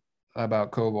about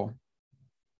Koval.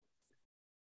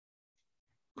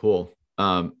 Cool.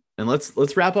 And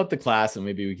let's wrap up the class, and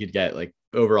maybe we could get like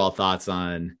overall thoughts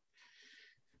on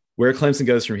where Clemson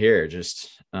goes from here, just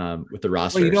with the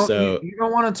roster. Well, you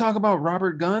don't want to talk about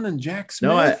Robert Gunn and Jack Smith?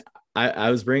 No,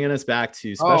 I was bringing us back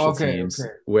to special teams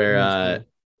where.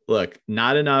 Look,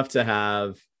 not enough to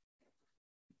have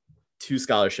 2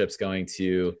 scholarships going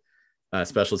to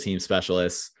special team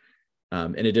specialists,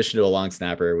 in addition to a long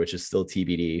snapper, which is still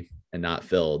TBD and not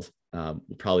filled. We'll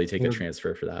probably take a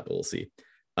transfer for that, but we'll see.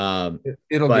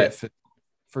 It'll get filled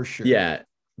for sure. Yeah,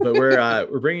 but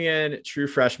we're bringing in true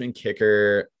freshman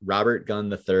kicker Robert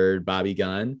Gunn III, Bobby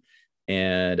Gunn,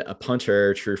 and a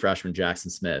punter, true freshman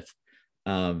Jackson Smith.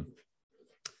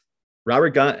 Robert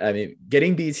Gunn, I mean,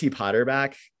 getting BT Potter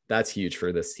back, that's huge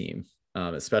for this team,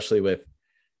 especially with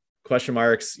question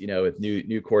marks, with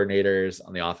new coordinators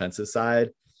on the offensive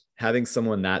side. Having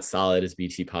someone that solid as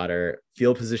BT Potter,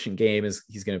 field position game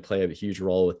he's going to play a huge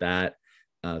role with that.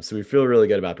 So we feel really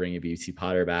good about bringing BT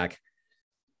Potter back.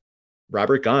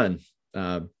 Robert Gunn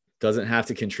doesn't have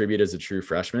to contribute as a true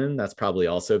freshman. That's probably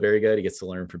also very good. He gets to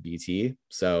learn from BT.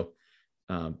 So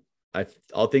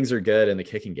all things are good in the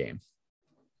kicking game.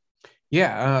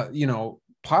 Yeah,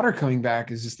 Potter coming back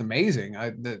is just amazing.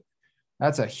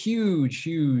 That's a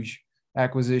huge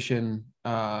acquisition,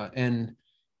 and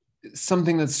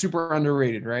something that's super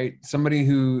underrated, right? Somebody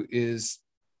who is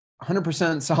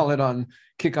 100% solid on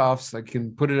kickoffs, like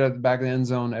can put it at the back of the end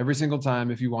zone every single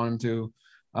time if you want him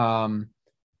to.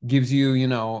 gives you, you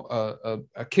know,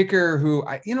 a kicker who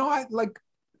I like.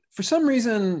 For some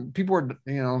reason, people were,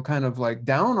 you know, kind of like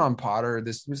down on Potter.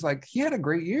 This was like, he had a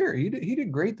great year. He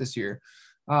did great this year.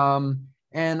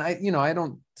 And I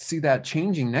don't see that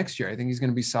changing next year. I think he's going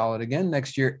to be solid again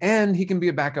next year, and he can be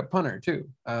a backup punter too.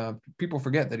 People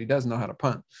forget that he does know how to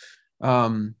punt.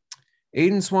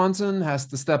 Aiden Swanson has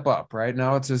to step up. Right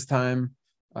now, it's his time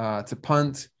to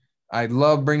punt. I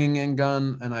love bringing in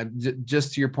Gunn, and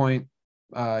just to your point,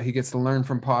 he gets to learn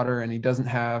from Potter, and he doesn't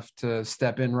have to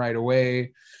step in right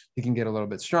away. He can get a little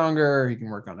bit stronger. He can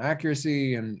work on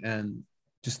accuracy and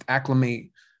just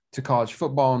acclimate to college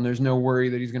football. And there's no worry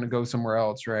that he's going to go somewhere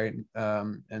else. Right.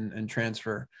 And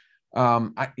transfer.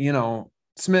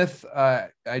 Smith,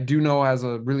 I do know has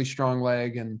a really strong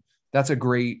leg, and that's a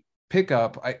great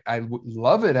pickup. I would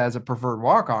love it as a preferred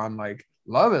walk-on, like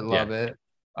love it.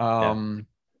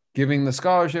 Giving the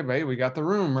scholarship. Hey, we got the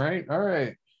room, right? All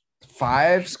right.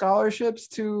 5 scholarships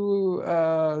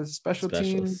to special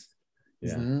teams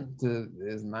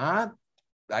is not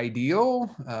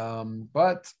ideal.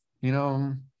 But you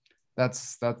know,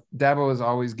 that's Dabo has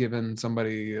always given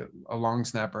somebody a long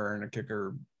snapper and a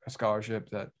kicker a scholarship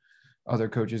that other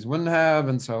coaches wouldn't have.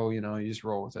 And so, you know, you just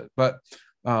roll with it. But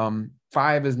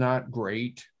 5 is not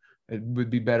great. It would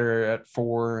be better at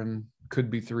 4 and could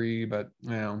be 3, but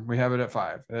you know, we have it at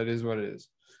 5. That is what it is.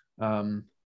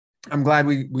 I'm glad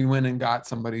we went and got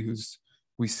somebody who's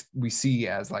we see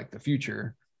as like the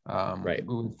future, right,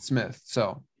 with Smith.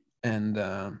 So, and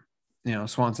you know,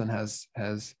 Swanson has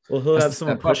he'll have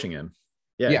someone pushing him.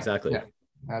 Yeah, exactly. Yeah,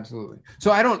 absolutely.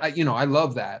 So I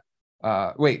love that.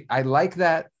 I like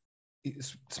that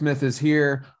Smith is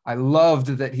here. I loved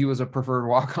that he was a preferred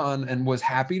walk-on and was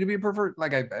happy to be a preferred.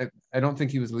 Like I don't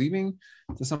think he was leaving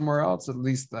to somewhere else. At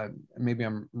least maybe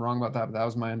I'm wrong about that, but that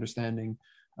was my understanding.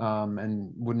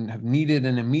 And wouldn't have needed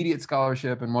an immediate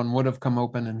scholarship, and one would have come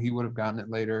open and he would have gotten it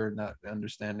later, and that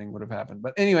understanding would have happened.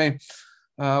 But anyway,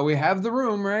 we have the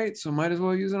room, right? So might as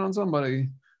well use it on somebody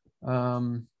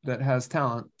that has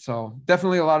talent. So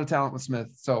definitely a lot of talent with Smith.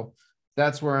 So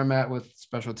that's where I'm at with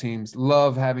special teams.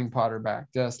 Love having Potter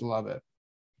back. Just love it.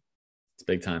 It's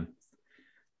big time.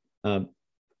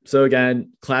 So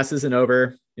again, class isn't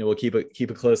over. You know, we'll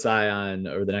keep a close eye on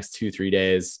over the next 2-3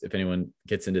 days if anyone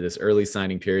gets into this early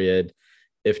signing period.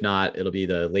 If not, it'll be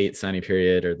the late signing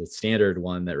period or the standard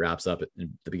one that wraps up at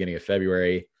the beginning of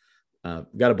February. We've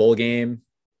got a bowl game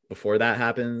before that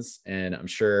happens, and I'm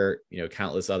sure, you know,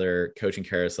 countless other coaching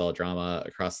carousel drama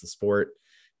across the sport.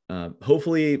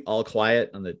 Hopefully all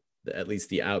quiet on the at least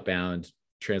the outbound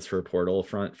transfer portal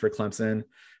front for Clemson.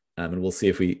 And we'll see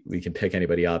if we can pick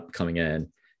anybody up coming in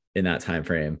that time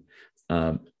frame.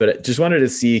 But I just wanted to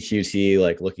see QT,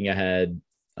 like looking ahead.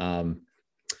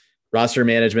 Roster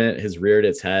management has reared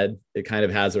its head. It kind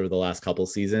of has over the last couple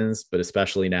seasons, but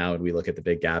especially now when we look at the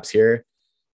big gaps here.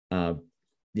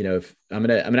 You know, if I'm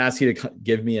gonna ask you to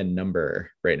give me a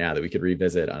number right now that we could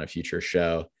revisit on a future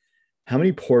show. How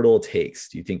many portal takes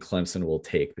do you think Clemson will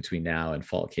take between now and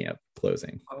fall camp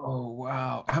closing? Oh,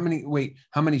 wow. How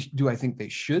many do I think they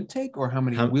should take, or how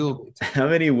many will they take? How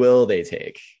many will they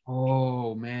take?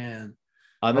 Oh, man.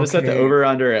 I'm going to set the over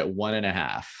under at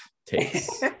 1.5 takes.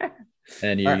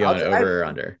 And you're going over or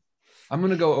under? I'm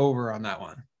going to go over on that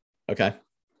one. Okay.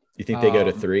 You think they go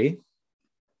to 3?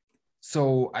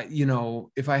 So,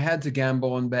 if I had to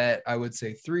gamble and bet, I would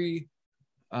say 3.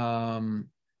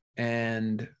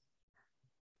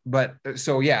 But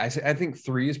so, yeah, I think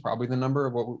 3 is probably the number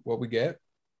of what we get.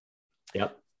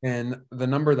 Yep. And the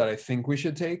number that I think we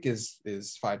should take is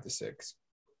 5 to 6.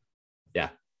 Yeah.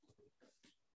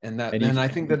 And I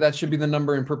think that should be the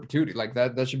number in perpetuity. Like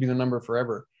that should be the number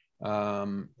forever.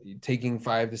 Taking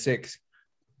 5 to 6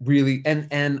 really.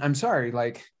 And I'm sorry,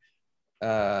 like,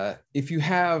 if you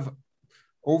have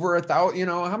over 1,000,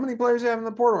 how many players do you have in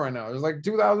the portal right now? There's like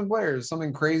 2,000 players,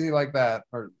 something crazy like that.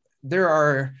 Or there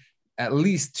are at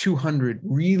least 200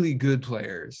 really good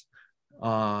players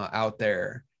out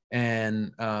there.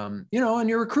 And, and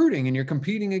you're recruiting and you're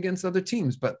competing against other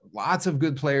teams, but lots of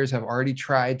good players have already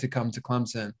tried to come to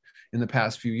Clemson in the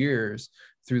past few years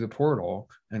through the portal.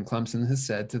 And Clemson has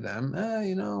said to them,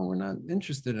 we're not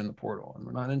interested in the portal and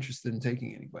we're not interested in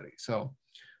taking anybody. So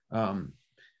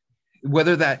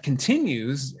whether that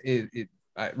continues, it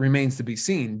remains to be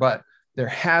seen, but there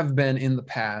have been in the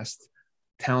past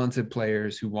talented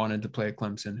players who wanted to play at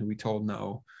Clemson who we told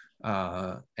no.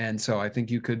 And so I think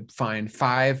you could find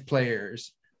 5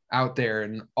 players out there,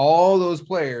 and all those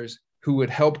players who would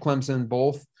help Clemson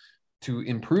both to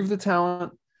improve the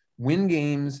talent, win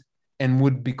games, and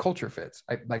would be culture fits.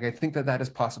 I think that is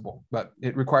possible, but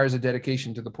it requires a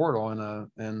dedication to the portal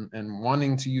and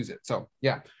wanting to use it. So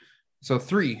yeah, so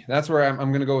 3. That's where I'm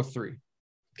going to go with 3.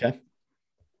 Okay.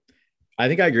 I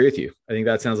think I agree with you. I think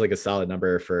that sounds like a solid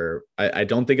number for. I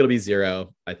don't think it'll be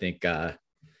 0. I think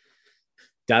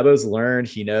Dabo's learned.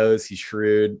 He knows. He's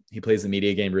shrewd. He plays the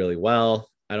media game really well.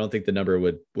 I don't think the number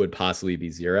would possibly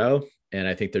be 0. And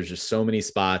I think there's just so many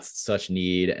spots, such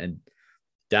need, and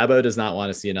Dabo does not want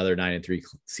to see another 9-3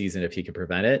 season if he can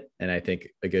prevent it. And I think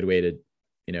a good way to,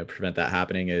 prevent that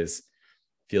happening is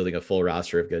fielding a full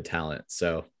roster of good talent.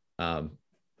 So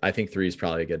I think 3 is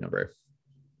probably a good number.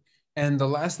 And the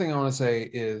last thing I want to say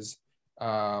is,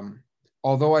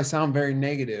 although I sound very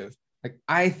negative, like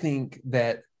I think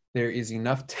that there is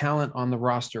enough talent on the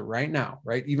roster right now,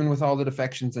 right? Even with all the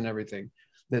defections and everything,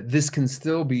 that this can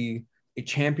still be a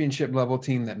championship level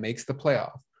team that makes the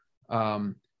playoff.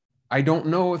 I don't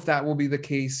know if that will be the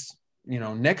case,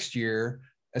 next year,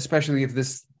 especially if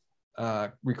this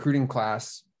recruiting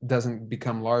class doesn't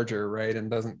become larger, right? And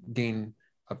doesn't gain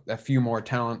a few more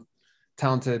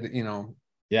talented,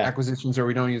 acquisitions, or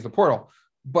we don't use the portal.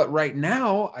 But right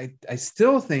now, I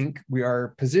still think we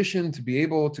are positioned to be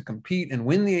able to compete and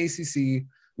win the ACC.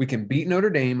 We can beat Notre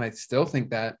Dame. I still think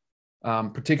that,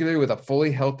 particularly with a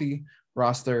fully healthy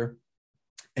roster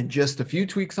and just a few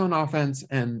tweaks on offense.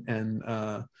 And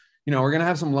we're going to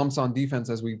have some lumps on defense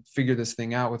as we figure this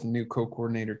thing out with a new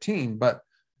co-coordinator team. But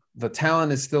the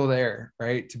talent is still there,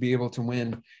 right, to be able to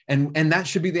win. And that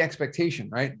should be the expectation,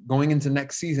 right, going into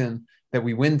next season, that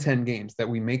we win 10 games, that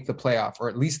we make the playoff, or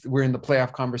at least we're in the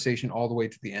playoff conversation all the way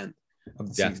to the end of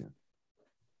the season.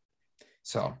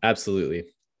 So absolutely.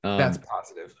 That's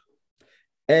positive.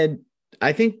 And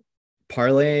I think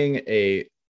parlaying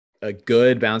a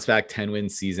good bounce back 10-win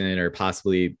season, or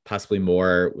possibly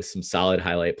more, with some solid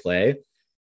highlight play,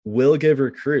 will give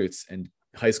recruits and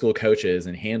high school coaches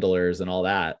and handlers and all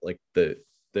that, like the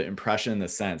impression, the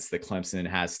sense that Clemson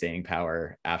has staying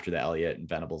power after the Elliott and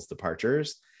Venables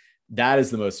departures. That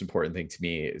is the most important thing to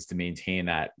me, is to maintain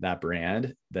that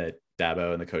brand that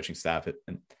Dabo and the coaching staff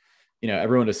and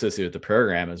everyone associated with the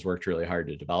program has worked really hard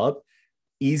to develop.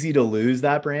 Easy to lose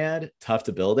that brand, tough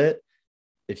to build it.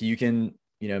 If you can,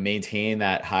 maintain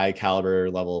that high caliber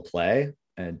level of play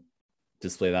and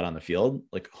display that on the field,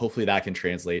 like hopefully that can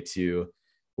translate to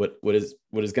what is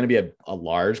going to be a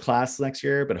large class next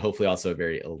year, but hopefully also a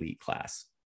very elite class,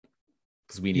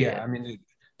 because we need it. I mean,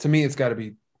 to me, it's got to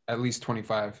be at least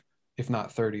 25, if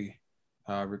not 30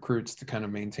 recruits to kind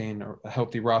of maintain a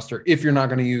healthy roster, if you're not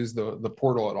going to use the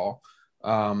portal at all.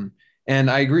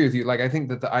 And I agree with you. Like, I think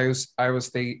that the Iowa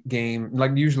State game,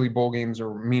 like usually bowl games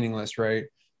are meaningless, right?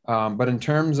 But in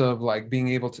terms of like being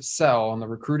able to sell on the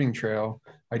recruiting trail,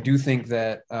 I do think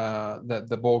that that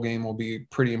the bowl game will be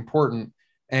pretty important.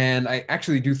 And I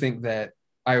actually do think that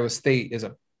Iowa State is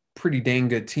a pretty dang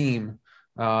good team.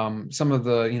 Some of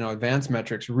the, advanced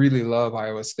metrics really love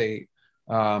Iowa State.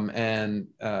 So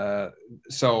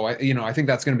I think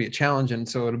that's going to be a challenge. And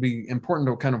so it'll be important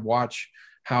to kind of watch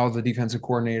how the defensive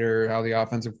coordinator, how the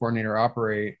offensive coordinator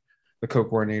operate, the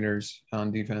co-coordinators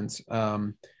on defense.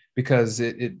 Because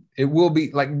it will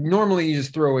be like, normally you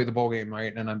just throw away the bowl game,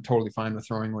 right? And I'm totally fine with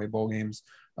throwing away bowl games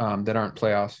that aren't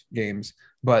playoff games.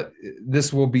 But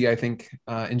this will be, I think,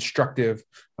 instructive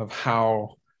of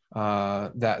how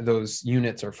that those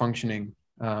units are functioning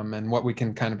and what we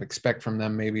can kind of expect from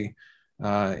them maybe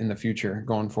in the future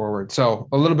going forward. So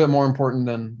a little bit more important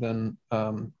than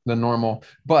normal.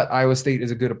 But Iowa State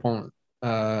is a good opponent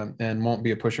and won't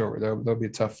be a pushover. They'll be a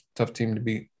tough team to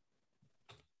beat.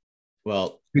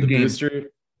 Well, the booster,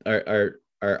 our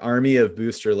army of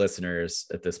booster listeners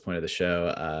at this point of the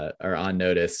show are on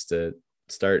notice to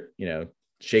start,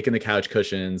 shaking the couch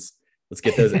cushions. Let's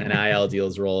get those NIL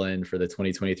deals rolling for the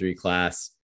 2023 class.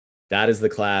 That is the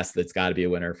class that's got to be a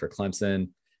winner for Clemson.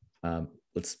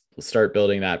 Let's start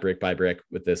building that brick by brick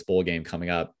with this bowl game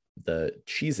coming up, the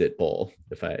Cheez-It Bowl,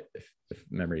 if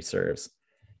memory serves.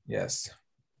 Yes,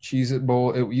 Cheez-It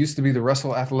Bowl. It used to be the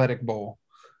Russell Athletic Bowl.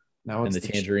 Now it's the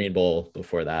Tangerine Bowl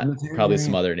before that. Probably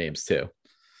some other names too.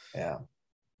 Yeah.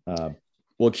 Well,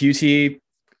 QT,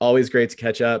 always great to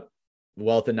catch up.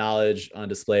 Wealth of knowledge on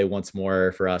display once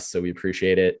more for us, so we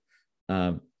appreciate it.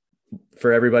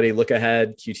 For everybody, look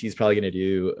ahead. QT is probably going to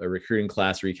do a recruiting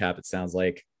class recap, it sounds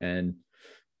like, and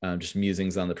just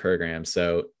musings on the program.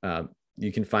 So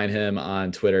you can find him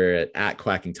on Twitter at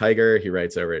Quacking Tiger. He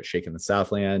writes over at Shaking the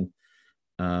Southland.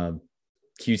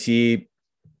 QT,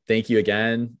 thank you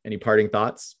again. Any parting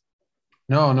thoughts?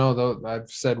 No, though I've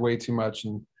said way too much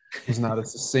and was not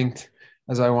as succinct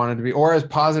as I wanted to be, or as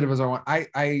positive as I want.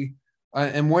 I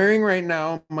am wearing right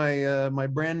now my my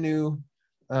brand new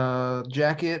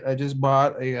jacket. I just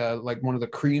bought a like one of the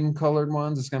cream colored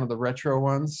ones. It's kind of the retro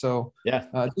ones. So Yeah.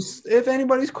 just if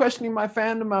anybody's questioning my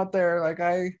fandom out there, like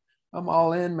I'm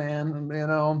all in, man. You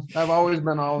know, I've always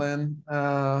been all in,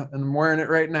 and I'm wearing it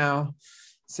right now,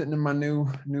 sitting in my new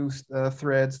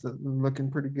threads that are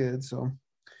looking pretty good. So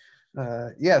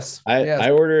yes, yes.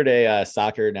 I ordered a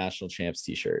soccer national champs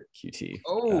t-shirt, QT.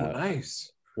 Oh, nice.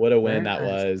 What a win Very that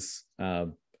nice.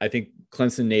 was. I think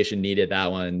Clemson Nation needed that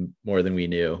one more than we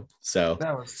knew. So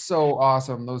That was so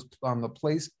awesome. Those on the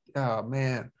place, oh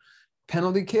man,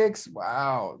 penalty kicks.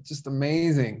 Wow, just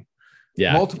amazing.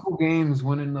 yeah, Multiple games,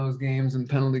 winning those games and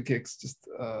penalty kicks, just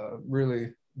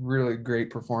really, really great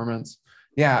performance.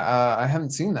 Yeah, I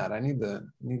haven't seen that. I need to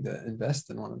invest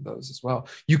in one of those as well.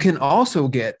 You can also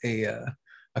get a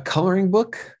coloring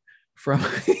book from.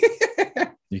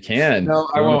 you can. No,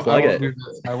 I You want won't. to plug I won't it? do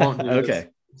this. I won't do this. Okay.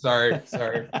 Sorry,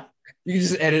 sorry. You can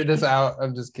just edit this out.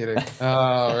 I'm just kidding.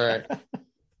 All right.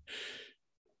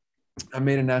 I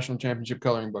made a national championship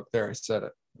coloring book. There, I said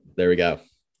it. There we go.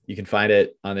 You can find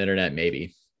it on the internet,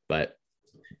 maybe, but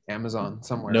Amazon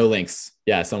somewhere. no links.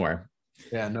 Yeah, somewhere.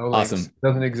 Yeah, no links. Awesome.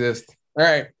 Doesn't exist. All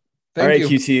right. All right, You.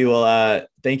 QT. Well,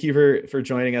 thank you for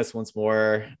joining us once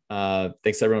more.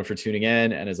 Thanks everyone for tuning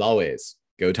in, and as always,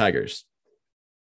 go Tigers.